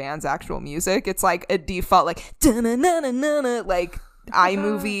even the band's actual music. It's like a default like da-na-na-na-na, like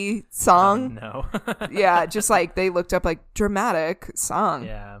iMovie song. No. Yeah, just like they looked up like dramatic song.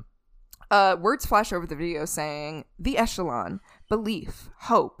 Yeah. Words flash over the video saying, the Echelon, belief,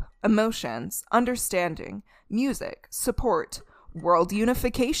 hope, emotions, understanding, music, support, world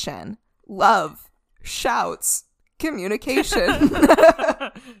unification, love, shouts, communication.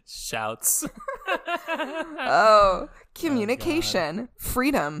 Shouts. Communication,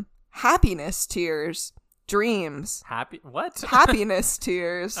 freedom, happiness, tears, dreams. What? Happiness,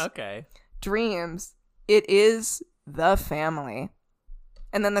 tears. Okay. Dreams. It is the family.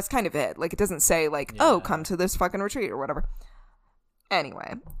 And then that's kind of it. Like, it doesn't say, like, oh, come to this fucking retreat or whatever.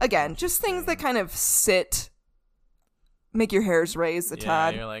 Anyway, again, just things that kind of make your hairs raise a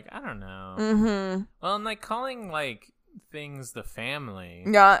tad. You're like, I don't know. Mm-hmm. Well, and like calling like things the family.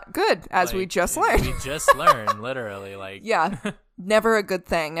 Yeah, good, as like, we just learned. We just learned, literally. Like, yeah, never a good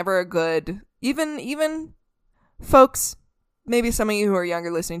thing. Never a good. Even folks, maybe some of you who are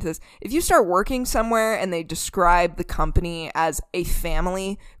younger listening to this, if you start working somewhere and they describe the company as a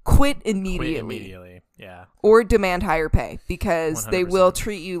family, quit immediately. Yeah. Or demand higher pay because 100%. They will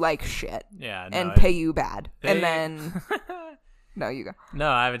treat you like shit. Yeah. And pay you bad. And then no, you go. No,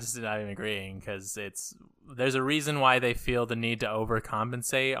 I'm agreeing because there's a reason why they feel the need to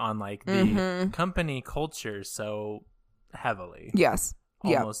overcompensate on like the company culture so heavily. Yes.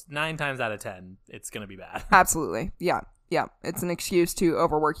 Almost 9 times out of 10, it's gonna be bad. Absolutely. Yeah. Yeah. It's an excuse to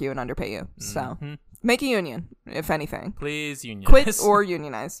overwork you and underpay you. So make a union, if anything. Please unionize. Quit or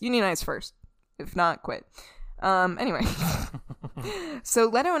unionize. Unionize first. If not, quit. Anyway. So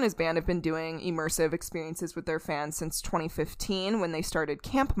Leto and his band have been doing immersive experiences with their fans since 2015 when they started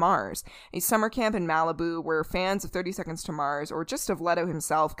Camp Mars, a summer camp in Malibu where fans of 30 Seconds to Mars or just of Leto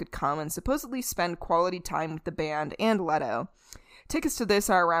himself could come and supposedly spend quality time with the band and Leto. Tickets to this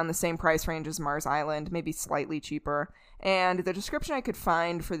are around the same price range as Mars Island, maybe slightly cheaper. And the description I could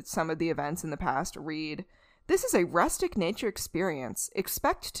find for some of the events in the past read, "This is a rustic nature experience.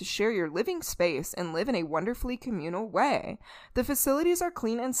 Expect to share your living space and live in a wonderfully communal way. The facilities are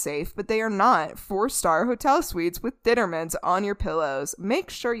clean and safe, but they are not 4-star hotel suites with dinner mints on your pillows. Make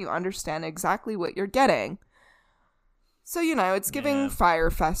sure you understand exactly what you're getting." So, you know, it's giving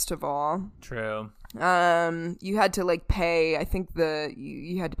Fire Festival. True. You had to like pay, I think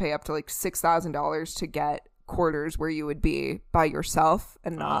you had to pay up to like $6,000 to get quarters where you would be by yourself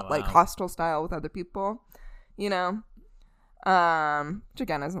and not like hostel style with other people, you know, which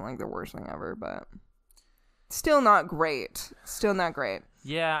again isn't like the worst thing ever, but still not great.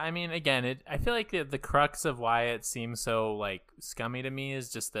 Yeah, I mean, again, I feel like the crux of why it seems so like scummy to me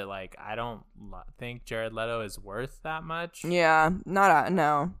is just that like I don't think Jared Leto is worth that much. Yeah,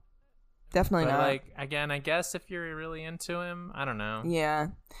 no, definitely not. Like, again, I guess if you're really into him, I don't know. Yeah.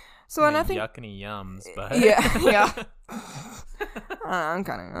 So nothing. Yuck any yums, but yeah. I'm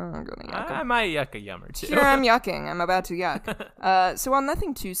gonna yuck. I might yuck a yum or two. Here I'm yucking. I'm about to yuck. So while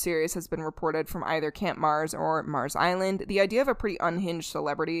nothing too serious has been reported from either Camp Mars or Mars Island, the idea of a pretty unhinged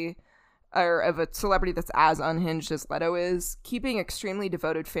celebrity, or of a celebrity that's as unhinged as Leto is, keeping extremely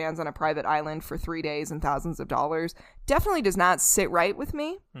devoted fans on a private island for 3 days and thousands of dollars, definitely does not sit right with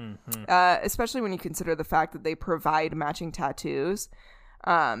me. Mm-hmm. Especially when you consider the fact that they provide matching tattoos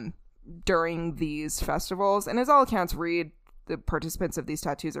during these festivals. And as all accounts read, the participants of these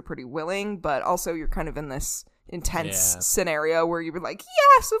tattoos are pretty willing, but also you're kind of in this intense scenario where you were like,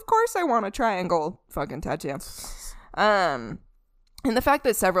 yes, of course I want a triangle fucking tattoo. And the fact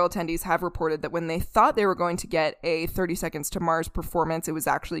that several attendees have reported that when they thought they were going to get a 30 Seconds to Mars performance, it was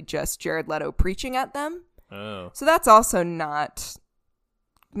actually just Jared Leto preaching at them. Oh. So that's also not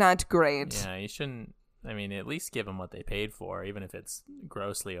great. Yeah, you shouldn't. I mean, at least give them what they paid for, even if it's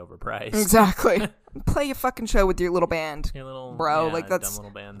grossly overpriced. Exactly. Play your fucking show with your little band, your little bro. Yeah, like that's dumb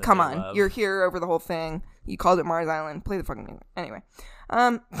little band. Come on, love. You're here over the whole thing. You called it Mars Island. Play the fucking music. Anyway,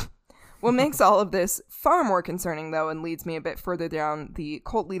 what makes all of this far more concerning, though, and leads me a bit further down the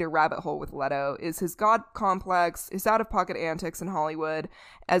cult leader rabbit hole with Leto, is his god complex, his out-of-pocket antics in Hollywood,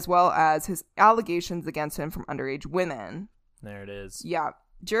 as well as his allegations against him from underage women. There it is. Yeah.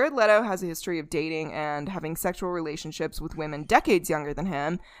 Jared Leto has a history of dating and having sexual relationships with women decades younger than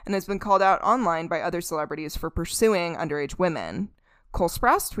him, and has been called out online by other celebrities for pursuing underage women. Cole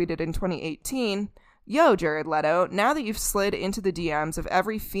Sprouse tweeted in 2018, "Yo, Jared Leto, now that you've slid into the DMs of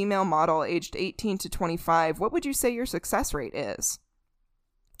every female model aged 18 to 25, what would you say your success rate is?"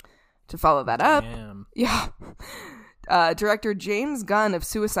 To follow that up, director James Gunn of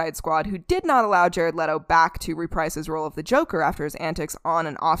Suicide Squad, who did not allow Jared Leto back to reprise his role of the Joker after his antics on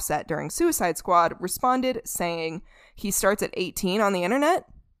and off set during Suicide Squad, responded saying he starts at 18 on the internet.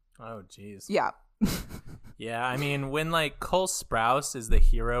 Oh, jeez. Yeah. Yeah, I mean, when like Cole Sprouse is the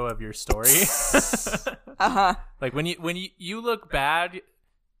hero of your story, like when you look bad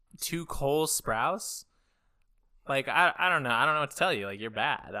to Cole Sprouse, like I don't know what to tell you. Like you're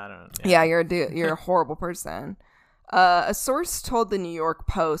bad. I don't. Yeah, you're a horrible person. A source told the New York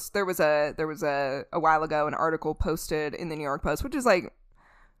Post, there was a while ago an article posted in the New York Post, which is like,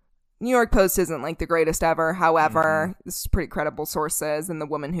 New York Post isn't like the greatest ever. However, this is pretty credible sources, and the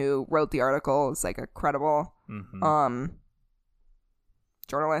woman who wrote the article is like a credible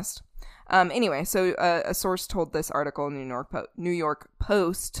journalist. Anyway, so a source told this article in the New York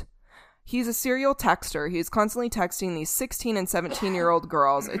Post, he's a serial texter. He's constantly texting these 16 and 17-year-old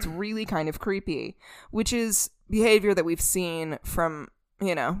girls. It's really kind of creepy, which is behavior that we've seen from,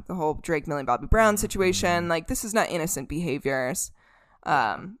 you know, the whole Drake Millie Bobby Brown situation. Like, this is not innocent behaviors.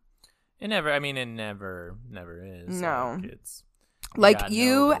 It never is. No. Like, it's like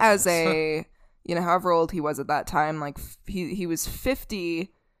you as a, you know, however old he was at that time, like he was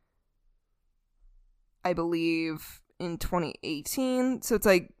 50, I believe, in 2018. So it's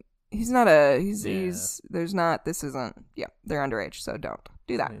like, this isn't, they're underage, so don't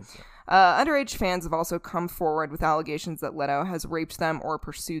do that. Underage fans have also come forward with allegations that Leto has raped them or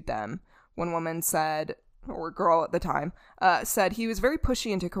pursued them. One woman said, or girl at the time, said he was very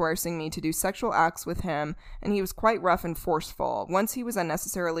pushy into coercing me to do sexual acts with him, and he was quite rough and forceful. Once he was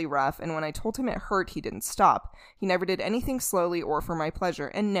unnecessarily rough, and when I told him it hurt, he didn't stop. He never did anything slowly or for my pleasure,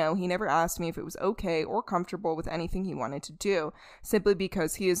 and no, he never asked me if it was okay or comfortable with anything he wanted to do, simply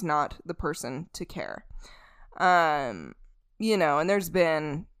because he is not the person to care. You know, and there's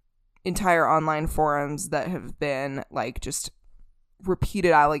been entire online forums that have been like just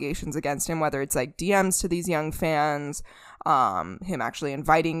repeated allegations against him, whether it's like DMs to these young fans, him actually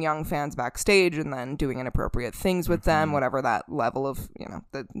inviting young fans backstage and then doing inappropriate things with them, whatever that level of, you know,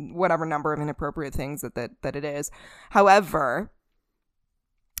 whatever number of inappropriate things that it is. However,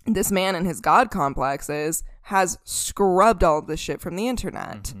 this man and his god complexes has scrubbed all of this shit from the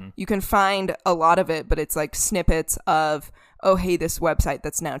internet. You can find a lot of it, but it's like snippets of, oh, hey, this website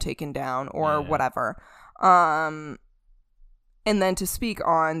that's now taken down or whatever. And then to speak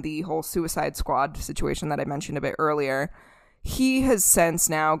on the whole Suicide Squad situation that I mentioned a bit earlier, he has since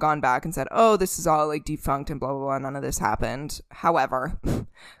now gone back and said, oh, this is all like defunct and blah, blah, blah, none of this happened. However,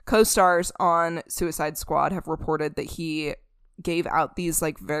 co-stars on Suicide Squad have reported that he gave out these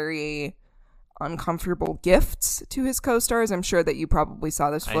like very uncomfortable gifts to his co-stars. I'm sure that you probably saw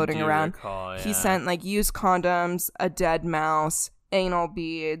this floating around. Recall, yeah. He sent like used condoms, a dead mouse, anal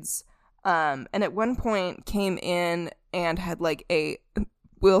beads, and at one point came in and had like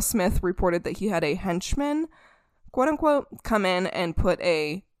Will Smith reported that he had a henchman, quote unquote, come in and put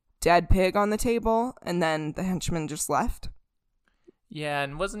a dead pig on the table, and then the henchman just left. Yeah,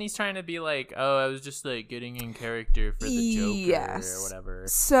 and wasn't he trying to be like, oh, I was just like getting in character for the Joker or whatever?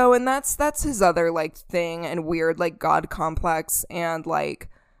 So, and that's his other like thing and weird like god complex and like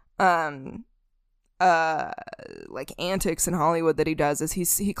antics in Hollywood that he does is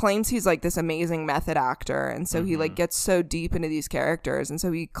he claims he's like this amazing method actor, and so he like gets so deep into these characters, and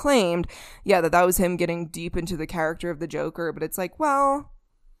so he claimed that was him getting deep into the character of the Joker, but it's like, well,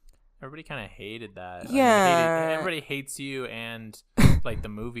 everybody kind of hated that. Everybody hates you, and like the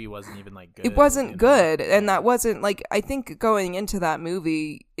movie wasn't even like good. It wasn't good, and that wasn't like, I think going into that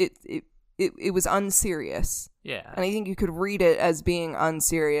movie, it was unserious. Yeah. And I think you could read it as being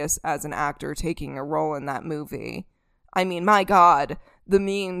unserious as an actor taking a role in that movie. I mean, my God, the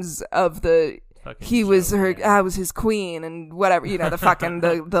memes of the fucking he was her, I was his queen, and whatever, the fucking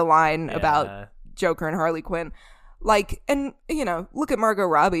the line about Joker and Harley Quinn. Like, and look at Margot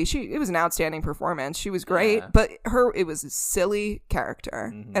Robbie. It was an outstanding performance. She was great, but it was a silly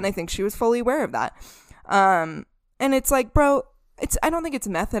character, and I think she was fully aware of that. And it's like, bro, I don't think it's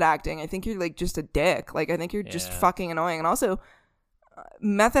method acting. I think you're like just a dick. Like, I think you're just fucking annoying, and also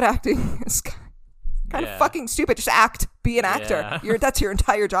method acting is kind of fucking stupid. Just act, be an actor. That's your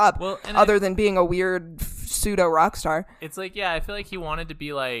entire job. Well, other than being a weird pseudo rock star. It's like, I feel like he wanted to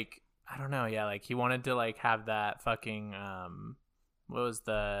be like, I don't know, like he wanted to like have that fucking what was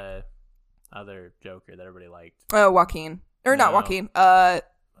the other Joker that everybody liked? Oh, Joaquin. Or not Joaquin.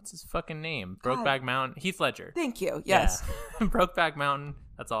 What's his fucking name? Brokeback Mountain. Heath Ledger. Thank you. Yes. Yeah. Brokeback Mountain.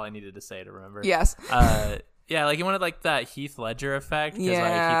 That's all I needed to say to remember. Yes. Like he wanted like that Heath Ledger effect because like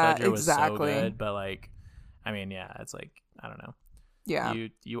Heath Ledger was so good, but like, I mean, it's like, I don't know. Yeah.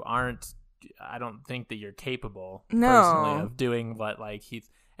 You aren't. I don't think that you're capable personally of doing what like Heath.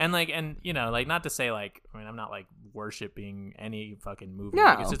 And like, not to say like, I mean, I'm not like worshiping any fucking movie. No.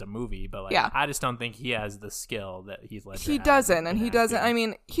 Like, it's just a movie, but like, I just don't think he has the skill that Heath Ledger. He doesn't. I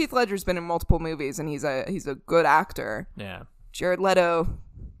mean, Heath Ledger's been in multiple movies, and he's a good actor. Yeah. Jared Leto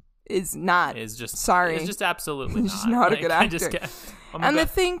is not. Is just sorry. Is just absolutely he's just not a good actor. And the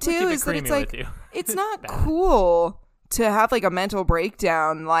thing too is that it's like it's not cool to have like a mental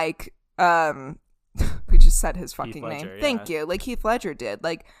breakdown like we just said his fucking name. Thank you. Like Heath Ledger did.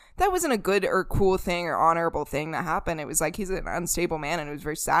 Like that wasn't a good or cool thing or honorable thing that happened. It was like he's an unstable man, and it was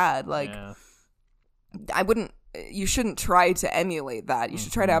very sad. Like you shouldn't try to emulate that. You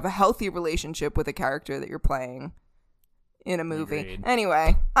should try to have a healthy relationship with a character that you're playing in a movie. Agreed.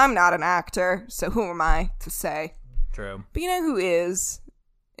 Anyway, I'm not an actor, so who am I to say? True. But you know who is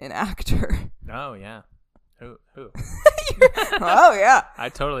an actor? Oh yeah. Who? Oh yeah. I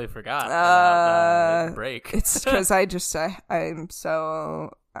totally forgot about the break. It's because I'm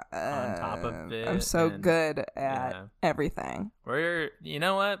so on top of it. I'm so good at everything. We're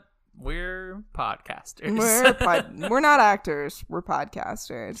podcasters. We're not actors. We're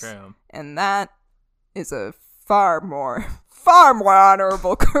podcasters. True. And that is a far more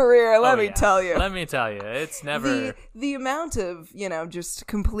honorable career, let me tell you. Let me tell you, it's never the amount of just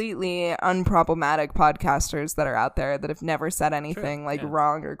completely unproblematic podcasters that are out there that have never said anything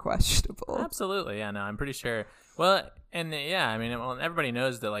wrong or questionable. Absolutely, yeah. No, I'm pretty sure. Well, and I mean, everybody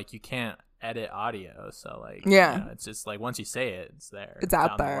knows that like you can't edit audio, so like it's just like once you say it, it's there. It's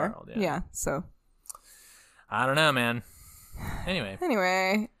out there. In the world, yeah. So I don't know, man.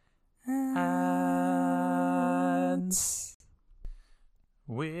 Anyway. And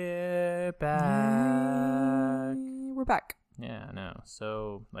we're back. We're back. Yeah, I know.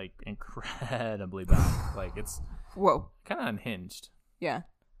 So, like, incredibly back. Like, it's kind of unhinged. Yeah.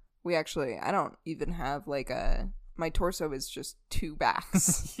 I don't even have, like, my torso is just two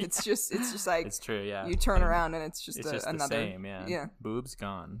backs. It's just like... It's true, yeah. You turn around and it's just another... the same, yeah. Boobs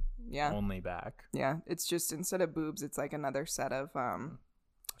gone. Yeah. Only back. Yeah. It's just, instead of boobs, it's like another set of,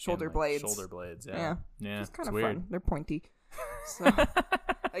 shoulder blades. Shoulder blades, yeah. Yeah. It's kind of weird. Fun. They're pointy. So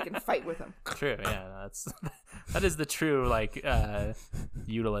I can fight with them. True, yeah. That is the true like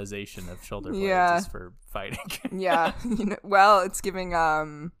utilization of shoulder blades is for fighting. Yeah. Well, it's giving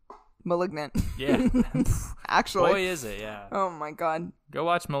Malignant. Yeah. Actually. Boy, is it, yeah. Oh my God. Go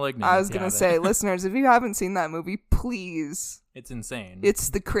watch Malignant. I was going to say, listeners, if you haven't seen that movie, please. It's insane. It's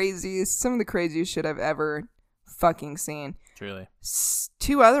some of the craziest shit I've ever fucking seen. Truly.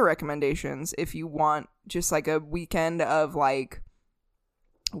 2 other recommendations if you want just like a weekend of like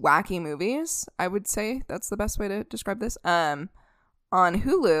wacky movies. I would say that's the best way to describe this. On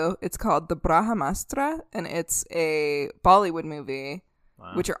Hulu, it's called The Brahmastra, and it's a Bollywood movie,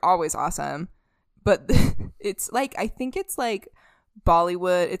 which are always awesome. But it's like, I think it's like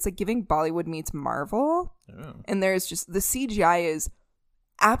Bollywood. It's like giving Bollywood meets Marvel. Oh. And there's just, the CGI is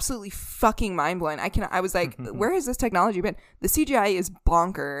absolutely fucking mind-blowing. I was like, where has this technology been? The CGI is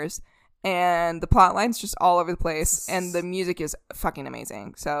bonkers, and the plot line's just all over the place, and the music is fucking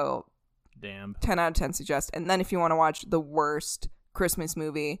amazing. So, damn. 10 out of 10 suggest. And then if you want to watch the worst Christmas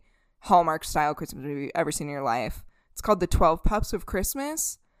movie, Hallmark-style Christmas movie you've ever seen in your life, it's called The 12 Pups of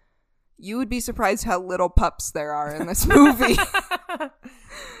Christmas. You would be surprised how little pups there are in this movie.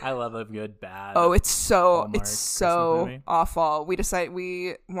 I love a good bad. Oh, it's so movie. awful. We decide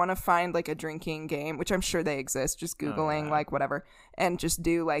we want to find like a drinking game, which I'm sure they exist. Just Googling like whatever, and just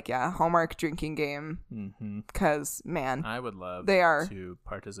do like Hallmark drinking game. Because man, I would love to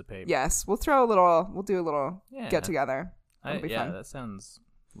participate. Yes, we'll do a little get together. It'll be fun. That sounds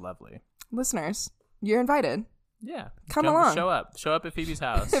lovely. Listeners, you're invited. Yeah, come along. Show up at Phoebe's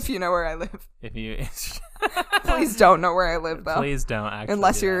house. If you know where I live. If you please don't know where I live though. Please don't actually.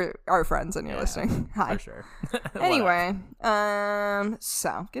 Unless you're our friends and you're listening. Hi. For sure. Anyway,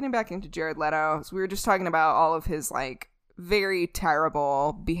 so getting back into Jared Leto, so we were just talking about all of his like very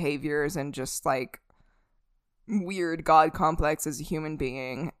terrible behaviors and just like weird God complex as a human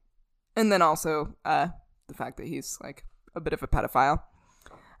being, and then also the fact that he's like a bit of a pedophile.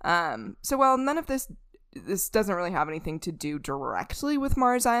 So while none of this doesn't really have anything to do directly with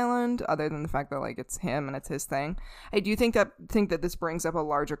Mars Island, other than the fact that like it's him and it's his thing. I do think that this brings up a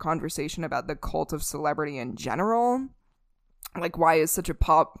larger conversation about the cult of celebrity in general. Like, why is such a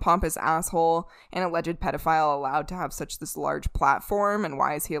pompous asshole and alleged pedophile allowed to have this large platform, and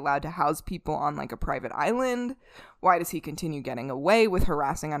why is he allowed to house people on like a private island? Why does he continue getting away with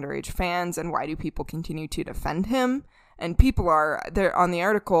harassing underage fans, and why do people continue to defend him? And people are there on the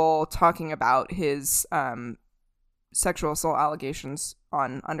article talking about his sexual assault allegations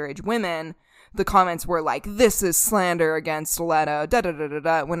on underage women. The comments were like, "This is slander against Leto," da da da da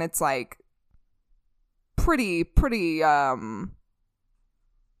da. When it's like pretty. The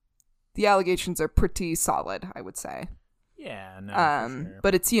allegations are pretty solid, I would say. Yeah, no. For sure.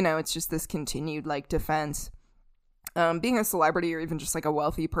 But it's it's just this continued like defense. Being a celebrity or even just like a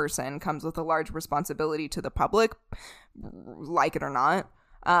wealthy person comes with a large responsibility to the public, like it or not.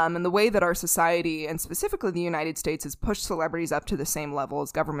 And the way that our society, and specifically the United States, has pushed celebrities up to the same level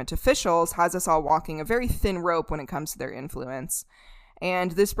as government officials has us all walking a very thin rope when it comes to their influence.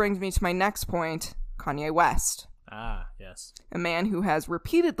 And this brings me to my next point, Kanye West. Ah, yes. A man who has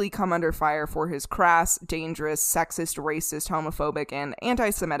repeatedly come under fire for his crass, dangerous, sexist, racist, homophobic, and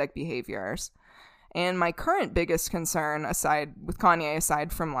anti-Semitic behaviors. And my current biggest concern, aside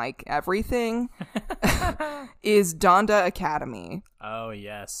from like everything, is Donda Academy. Oh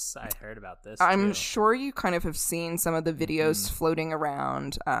yes, I heard about this. I'm sure you kind of have seen some of the videos floating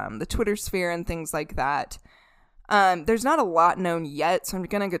around the Twitter sphere and things like that. There's not a lot known yet, so I'm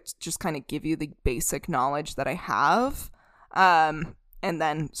gonna just kind of give you the basic knowledge that I have, and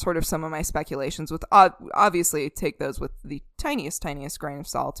then sort of some of my speculations. With obviously take those with the tiniest grain of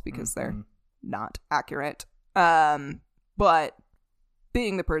salt because they're not accurate. But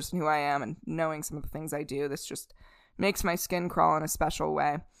being the person who I am and knowing some of the things I do, this just makes my skin crawl in a special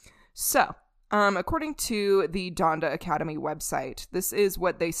way. So, according to the Donda Academy website, this is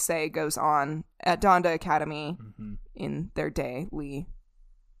what they say goes on at Donda Academy in their daily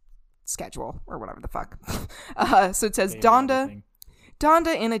schedule or whatever the fuck. So it says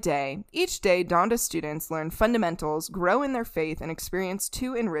Donda in a day. Each day, Donda students learn fundamentals, grow in their faith, and experience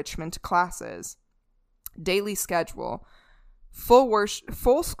 2 enrichment classes. Daily schedule.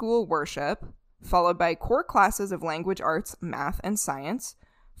 Full school worship, followed by core classes of language arts, math, and science,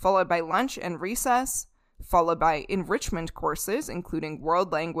 followed by lunch and recess, followed by enrichment courses, including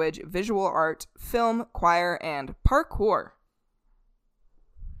world language, visual art, film, choir, and parkour.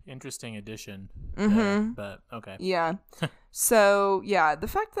 Interesting addition. But okay. Yeah. So, yeah, the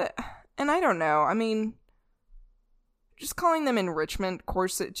fact that, and I don't know, I mean, just calling them enrichment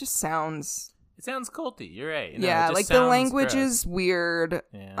courses, it just sounds... It sounds culty, you're right. Like the language is weird.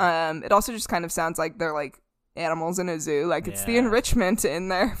 Yeah. It also just kind of sounds like they're like animals in a zoo. Like it's the enrichment in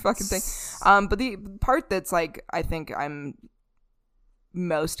their fucking thing. But the part that's like, I think I'm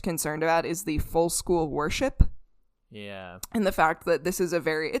most concerned about is the full school worship. Yeah. And the fact that this is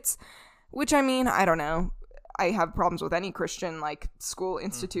which I mean, I don't know. I have problems with any Christian like school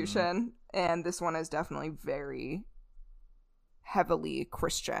institution, and this one is definitely very heavily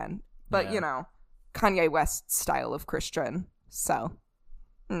Christian. But, Kanye West's style of Christian, so.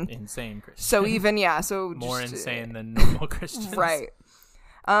 Insane Christian. So even, more insane than normal Christians. Right.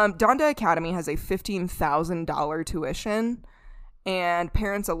 Donda Academy has a $15,000 tuition, and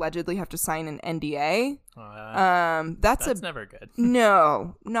parents allegedly have to sign an NDA. That's never good.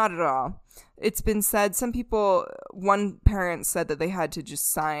 No, not at all. It's been said, one parent said that they had to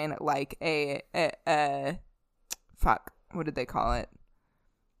just sign like what did they call it?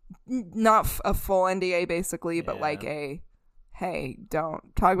 Not a full NDA basically, but like hey,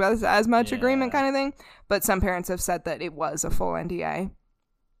 don't talk about this as much agreement kind of thing. But some parents have said that it was a full NDA.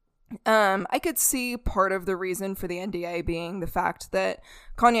 I could see part of the reason for the NDA being the fact that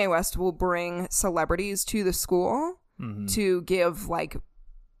Kanye West will bring celebrities to the school to give like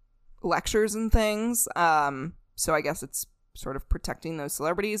lectures and things. So I guess it's sort of protecting those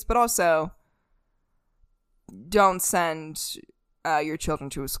celebrities, but also don't send your children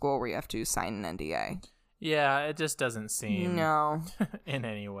to a school where you have to sign an NDA. Yeah, it just doesn't seem in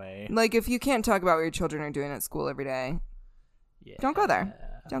any way. Like, if you can't talk about what your children are doing at school every day, don't go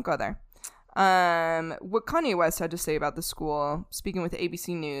there. Don't go there. What Kanye West had to say about the school, speaking with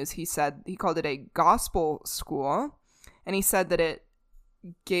ABC News, he called it a gospel school, and he said that it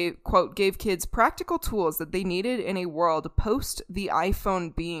gave kids practical tools that they needed in a world post the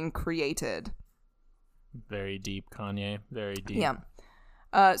iPhone being created. Very deep, Kanye. Very deep. Yeah.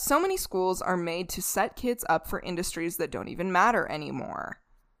 So many schools are made to set kids up for industries that don't even matter anymore.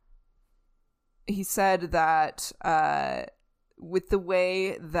 He said that with the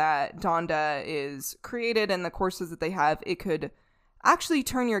way that Donda is created and the courses that they have, it could actually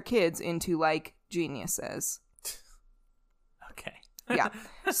turn your kids into, like, geniuses. Okay. Yeah.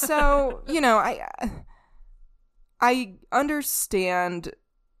 So, I understand.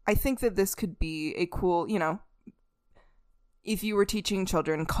 I think that this could be a cool, if you were teaching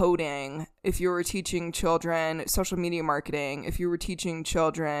children coding, if you were teaching children social media marketing, if you were teaching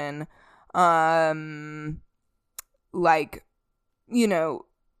children,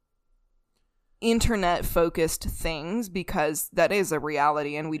 internet focused things, because that is a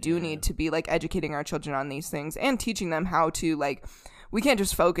reality and we do need to be like educating our children on these things and teaching them how to we can't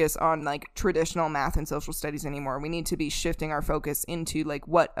just focus on like traditional math and social studies anymore. We need to be shifting our focus into like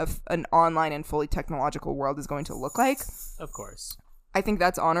what an online and fully technological world is going to look like. Of course. I think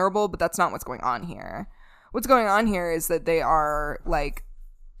that's honorable, but that's not what's going on here. What's going on here is that they are like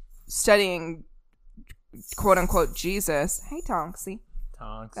studying quote unquote Jesus. Hey, Tonksy.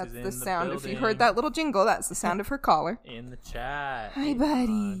 Tonks that's is in the sound. building. If you heard that little jingle, that's the sound of her collar. In the chat. Hi,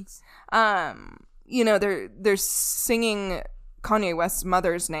 buddy. They're singing Kanye West's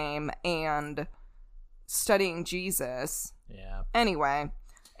mother's name and studying Jesus. Yeah. Anyway,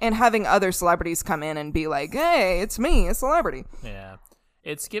 and having other celebrities come in and be like, "Hey, it's me, a celebrity." Yeah.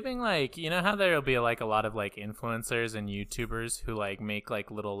 It's giving like, how there'll be like a lot of like influencers and YouTubers who like make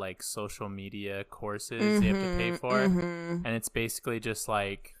like little like social media courses you have to pay for. And it's basically just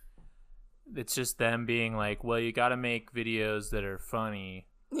like, it's just them being like, well, you got to make videos that are funny.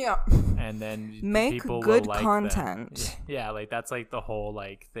 Yeah. And then make people good will like content. Them. Yeah, like that's like the whole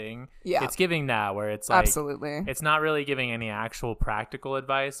like thing. Yeah. It's giving that where it's like absolutely. It's not really giving any actual practical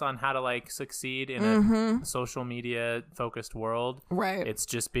advice on how to like succeed in a social media focused world. Right. It's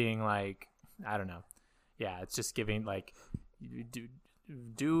just being like, I don't know. Yeah, it's just giving like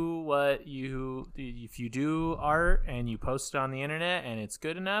do what if you do art and you post it on the internet and it's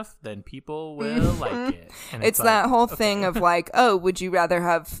good enough, then people will like it. And it's that whole thing of like, oh, would you rather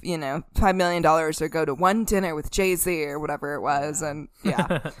have $5 million or go to one dinner with Jay-Z or whatever it was? And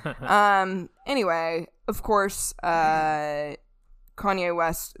anyway, of course, Kanye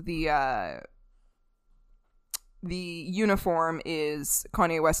West, the uniform is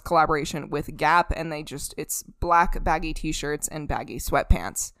Kanye West's collaboration with Gap, and it's black baggy t-shirts and baggy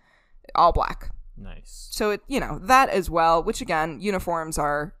sweatpants, all black. Nice. So that as well, which again, uniforms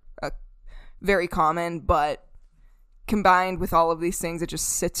are very common, but combined with all of these things, it just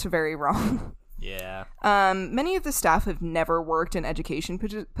sits very wrong. Yeah. Many of the staff have never worked in education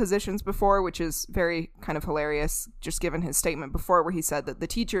positions before, which is very kind of hilarious, just given his statement before where he said that the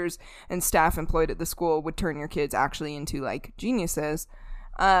teachers and staff employed at the school would turn your kids actually into like geniuses.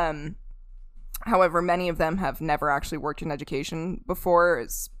 However, many of them have never actually worked in education before,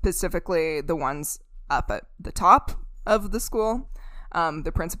 specifically the ones up at the top of the school.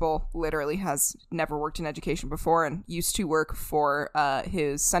 The principal literally has never worked in education before and used to work for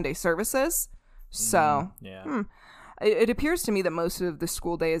his Sunday services. So, it appears to me that most of the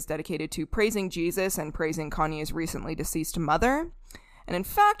school day is dedicated to praising Jesus and praising Kanye's recently deceased mother. And in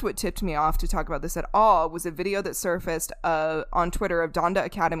fact, what tipped me off to talk about this at all was a video that surfaced on Twitter of Donda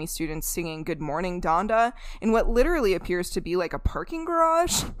Academy students singing Good Morning Donda in what literally appears to be like a parking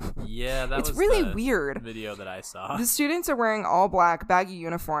garage. Yeah, that it's was really the weird video that I saw. The students are wearing all black, baggy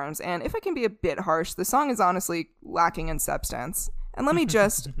uniforms, and if I can be a bit harsh, the song is honestly lacking in substance. And let me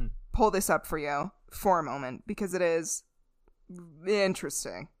just pull this up for you for a moment, because it is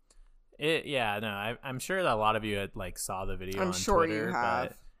interesting. I'm sure that a lot of you had like saw the video. I'm sure Twitter, you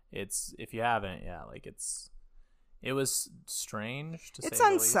have. But if you haven't, it was strange to say. It's the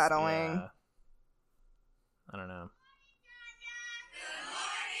unsettling. Least. Yeah. I don't know.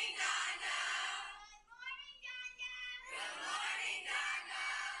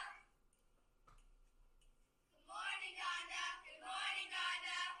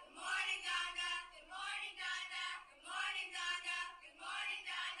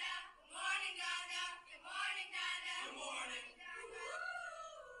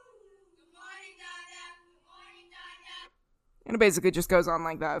 And it basically just goes on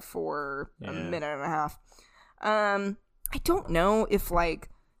like that for a minute and a half. I don't know if like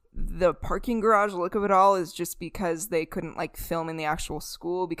the parking garage look of it all is just because they couldn't like film in the actual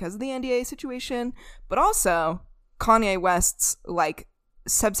school because of the NDA situation, but also Kanye West's like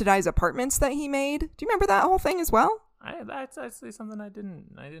subsidized apartments that he made. Do you remember that whole thing as well? That's actually something I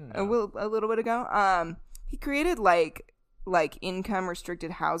didn't know. A little bit ago. He created like income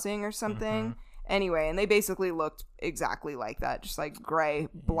restricted housing or something. Mm-hmm. Anyway, and they basically looked exactly like that, just like gray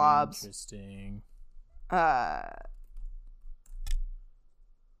blobs. Interesting. Well,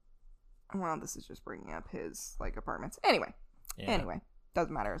 this is just bringing up his like apartments. Anyway,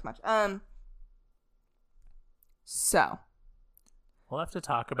 doesn't matter as much. So we'll have to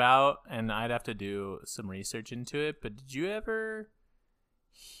talk about, and I'd have to do some research into it. But did you ever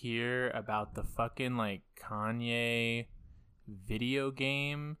hear about the fucking like Kanye video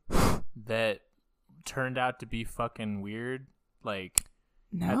game that turned out to be fucking weird? Like,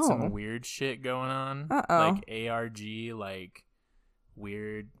 had some weird shit going on. Like ARG, like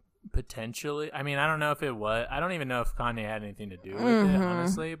weird potentially. I mean, I don't know if it was. I don't even know if Kanye had anything to do with it,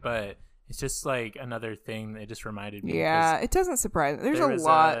 honestly. But it's just like another thing that just reminded me. Yeah, it doesn't surprise me. There's a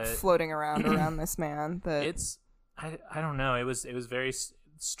lot floating around this man. That it's. I don't know. It was very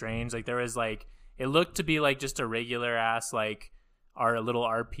strange. Like there was like it looked to be like just a regular ass like our little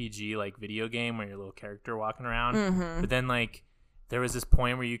RPG like video game where your little character walking around. Mm-hmm. But then like there was this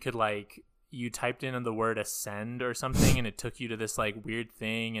point where you could like you typed in the word ascend or something and it took you to this like weird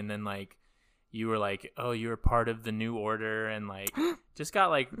thing, and then like you were like, oh, you were part of the new order, and like just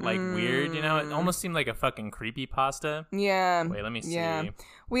got like weird, you know? It almost seemed like a fucking creepypasta. Yeah. Wait, let me see. Yeah.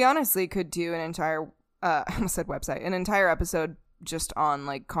 We honestly could do an entire I almost said website, an entire episode just on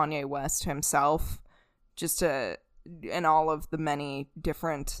like Kanye West himself, just to and all of the many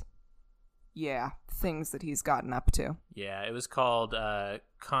different things that he's gotten up to. Yeah, it was called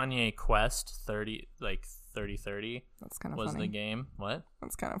Kanye Quest 3030. That's kind of funny. Was the game. What?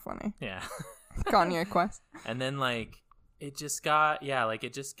 That's kind of funny. Yeah. Kanye Quest. And then like it just got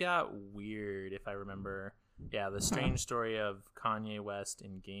weird, if I remember. Yeah, the strange story of Kanye West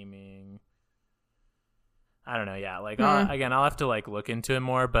in gaming. I don't know. Yeah, like I'll have to like look into it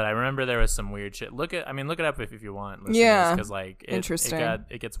more. But I remember there was some weird shit. Look it up if you want. Yeah, because like interesting.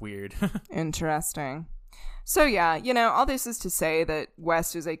 It gets weird. Interesting. So yeah, all this is to say that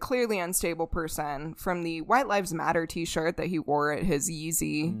West is a clearly unstable person. From the White Lives Matter T-shirt that he wore at his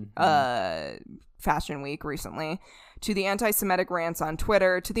Yeezy Fashion Week recently, to the anti-Semitic rants on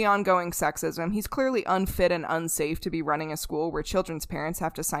Twitter, to the ongoing sexism, he's clearly unfit and unsafe to be running a school where children's parents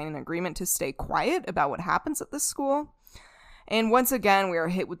have to sign an agreement to stay quiet about what happens at this school. And once again, we are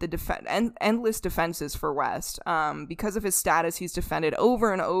hit with the endless defenses for West. Because of his status, he's defended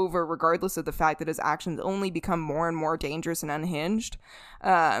over and over, regardless of the fact that his actions only become more and more dangerous and unhinged.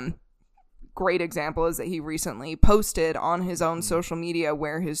 Great example is that he recently posted on his own social media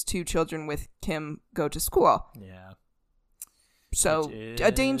where his 2 children with Kim go to school. Yeah. So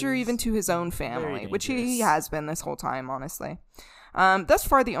a danger even to his own family, which he has been this whole time, honestly. Thus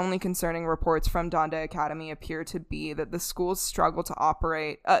far, the only concerning reports from Donda Academy appear to be that the schools struggle to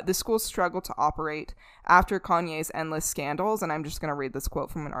operate after Kanye's endless scandals, and I'm just going to read this quote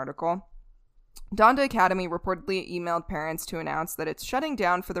from an article. Donda Academy reportedly emailed parents to announce that it's shutting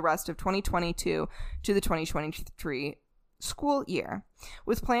down for the rest of 2022 to the 2023 school year,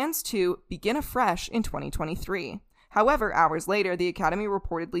 with plans to begin afresh in 2023. However, hours later, the academy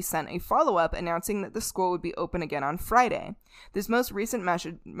reportedly sent a follow-up announcing that the school would be open again on Friday. This most recent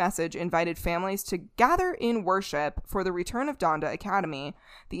message invited families to gather in worship for the return of Donda Academy.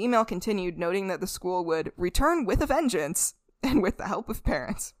 The email continued, noting that the school would return with a vengeance and with the help of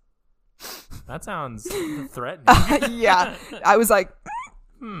parents. That sounds threatening. Yeah. I was like,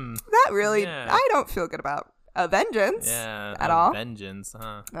 that really, I don't feel good about a vengeance at all. Vengeance,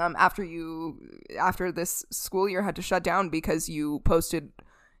 huh? After this school year had to shut down because you posted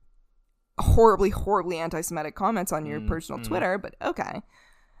horribly anti-Semitic comments on your personal Twitter, but okay.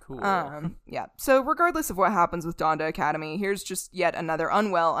 Cool. Yeah. So regardless of what happens with Donda Academy, here's just yet another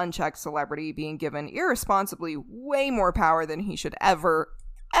unwell, unchecked celebrity being given irresponsibly way more power than he should ever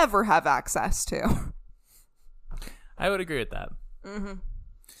have access to. I would agree with that. Mm-hmm.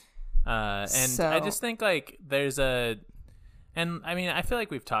 I just think like and I mean, I feel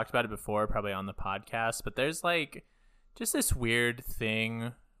like we've talked about it before, probably on the podcast, but there's like just this weird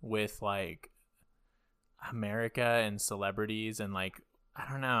thing with like America and celebrities, and like, I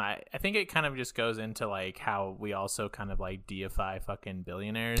don't know, I think it kind of just goes into like how we also kind of like deify fucking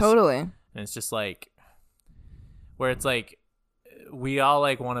billionaires. Totally. And it's just like, where it's like, we all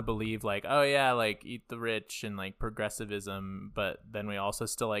like want to believe like, oh yeah, like eat the rich and like progressivism, but then we also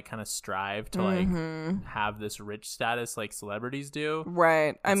still like kind of strive to like have this rich status like celebrities do.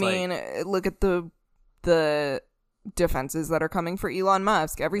 Right. I mean, look at the defenses that are coming for Elon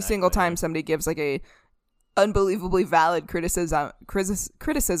Musk. Every single time somebody gives like a unbelievably valid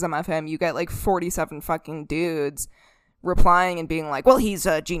criticism of him, you get like 47 fucking dudes replying and being like, well, he's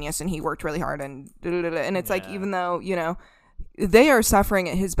a genius and he worked really hard and it's like, even though, you know, they are suffering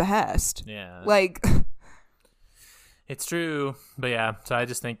at his behest. Yeah. Like, it's true. But yeah, so I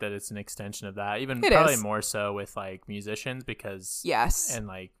just think that it's an extension of that. Even probably more so with like musicians, because and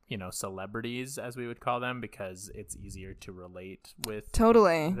like, you know, celebrities as we would call them, because it's easier to relate with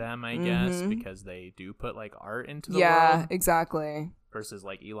them, I guess, because they do put like art into the world. Yeah, exactly. Versus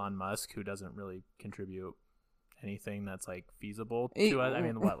like Elon Musk, who doesn't really contribute anything that's like feasible to us. I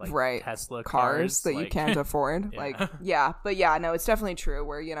mean, what, like Tesla cars that like, you can't afford. Like, but no, it's definitely true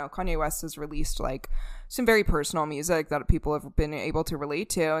where, you know, Kanye West has released like some very personal music that people have been able to relate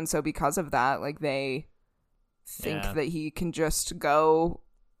to, and so because of that, like, they think that he can just go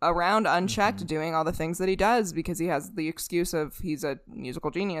around unchecked doing all the things that he does because he has the excuse of he's a musical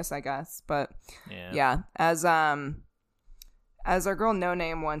genius, I guess. But as our girl No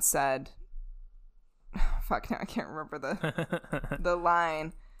Name once said, fuck, now I can't remember the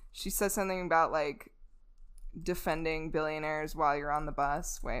line. She says something about like defending billionaires while you're on the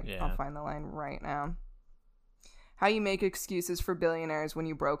bus. Wait, I'll find the line right now. How you make excuses for billionaires when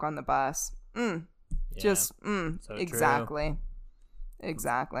you broke on the bus. So exactly. True.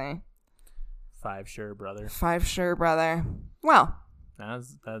 Exactly. Five sure, brother. Well, that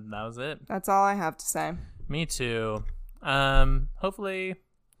was it. That's all I have to say. Me too. Hopefully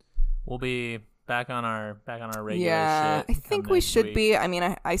we'll be back on our regular shit. I think we should be. I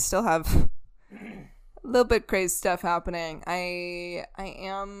mean, I still have a little bit crazy stuff happening. I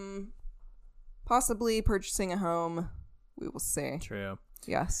am possibly purchasing a home. We will see. True.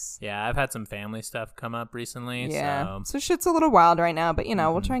 Yes. Yeah, I've had some family stuff come up recently. Yeah. So shit's a little wild right now, but, you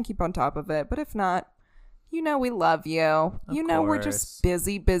know, we'll try and keep on top of it. But if not, you know, we love you. Of course. We're just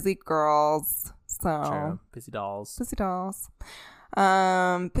busy girls. So. True. Busy dolls.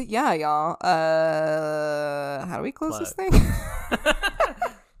 But yeah, y'all. How do we close this thing?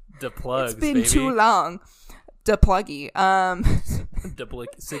 Deplugs, it's been baby. Too long. Depluggy.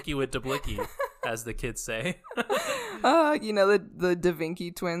 Sicky with deblicky, as the kids say. You know, the Da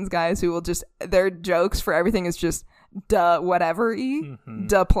Vinci twins guys who will just, their jokes for everything is just whatever-y.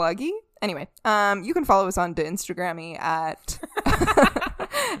 Depluggy. Anyway, you can follow us on the Instagram at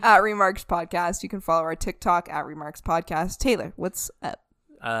Remarks Podcast. You can follow our TikTok at Remarks Podcast. Taylor, what's up?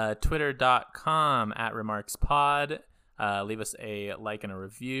 Twitter.com at RemarksPod. Leave us a like and a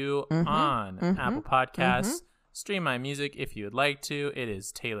review on Apple Podcasts. Stream my music if you would like to. It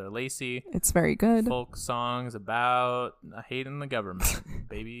is Taylor Lacey. It's very good. Folk songs about hating the government,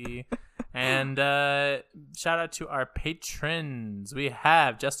 baby. And shout out to our patrons. We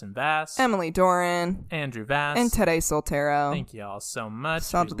have Justin Vass, Emily Doran, Andrew Vass, and Tede Soltero. Thank you all so much.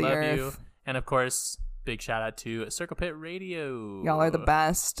 Salt we love earth. You. And of course, big shout out to Circle Pit Radio. Y'all are the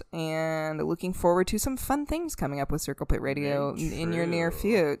best, and looking forward to some fun things coming up with Circle Pit Radio in your near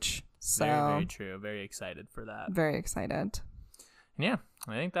future. So very true. Very excited for that. Very excited. And yeah,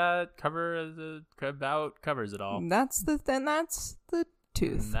 I think that covers it all. That's the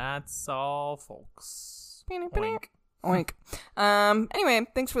tooth. And that's all, folks. Oink. Oink. Anyway,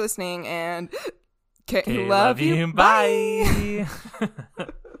 thanks for listening, and love you. Bye.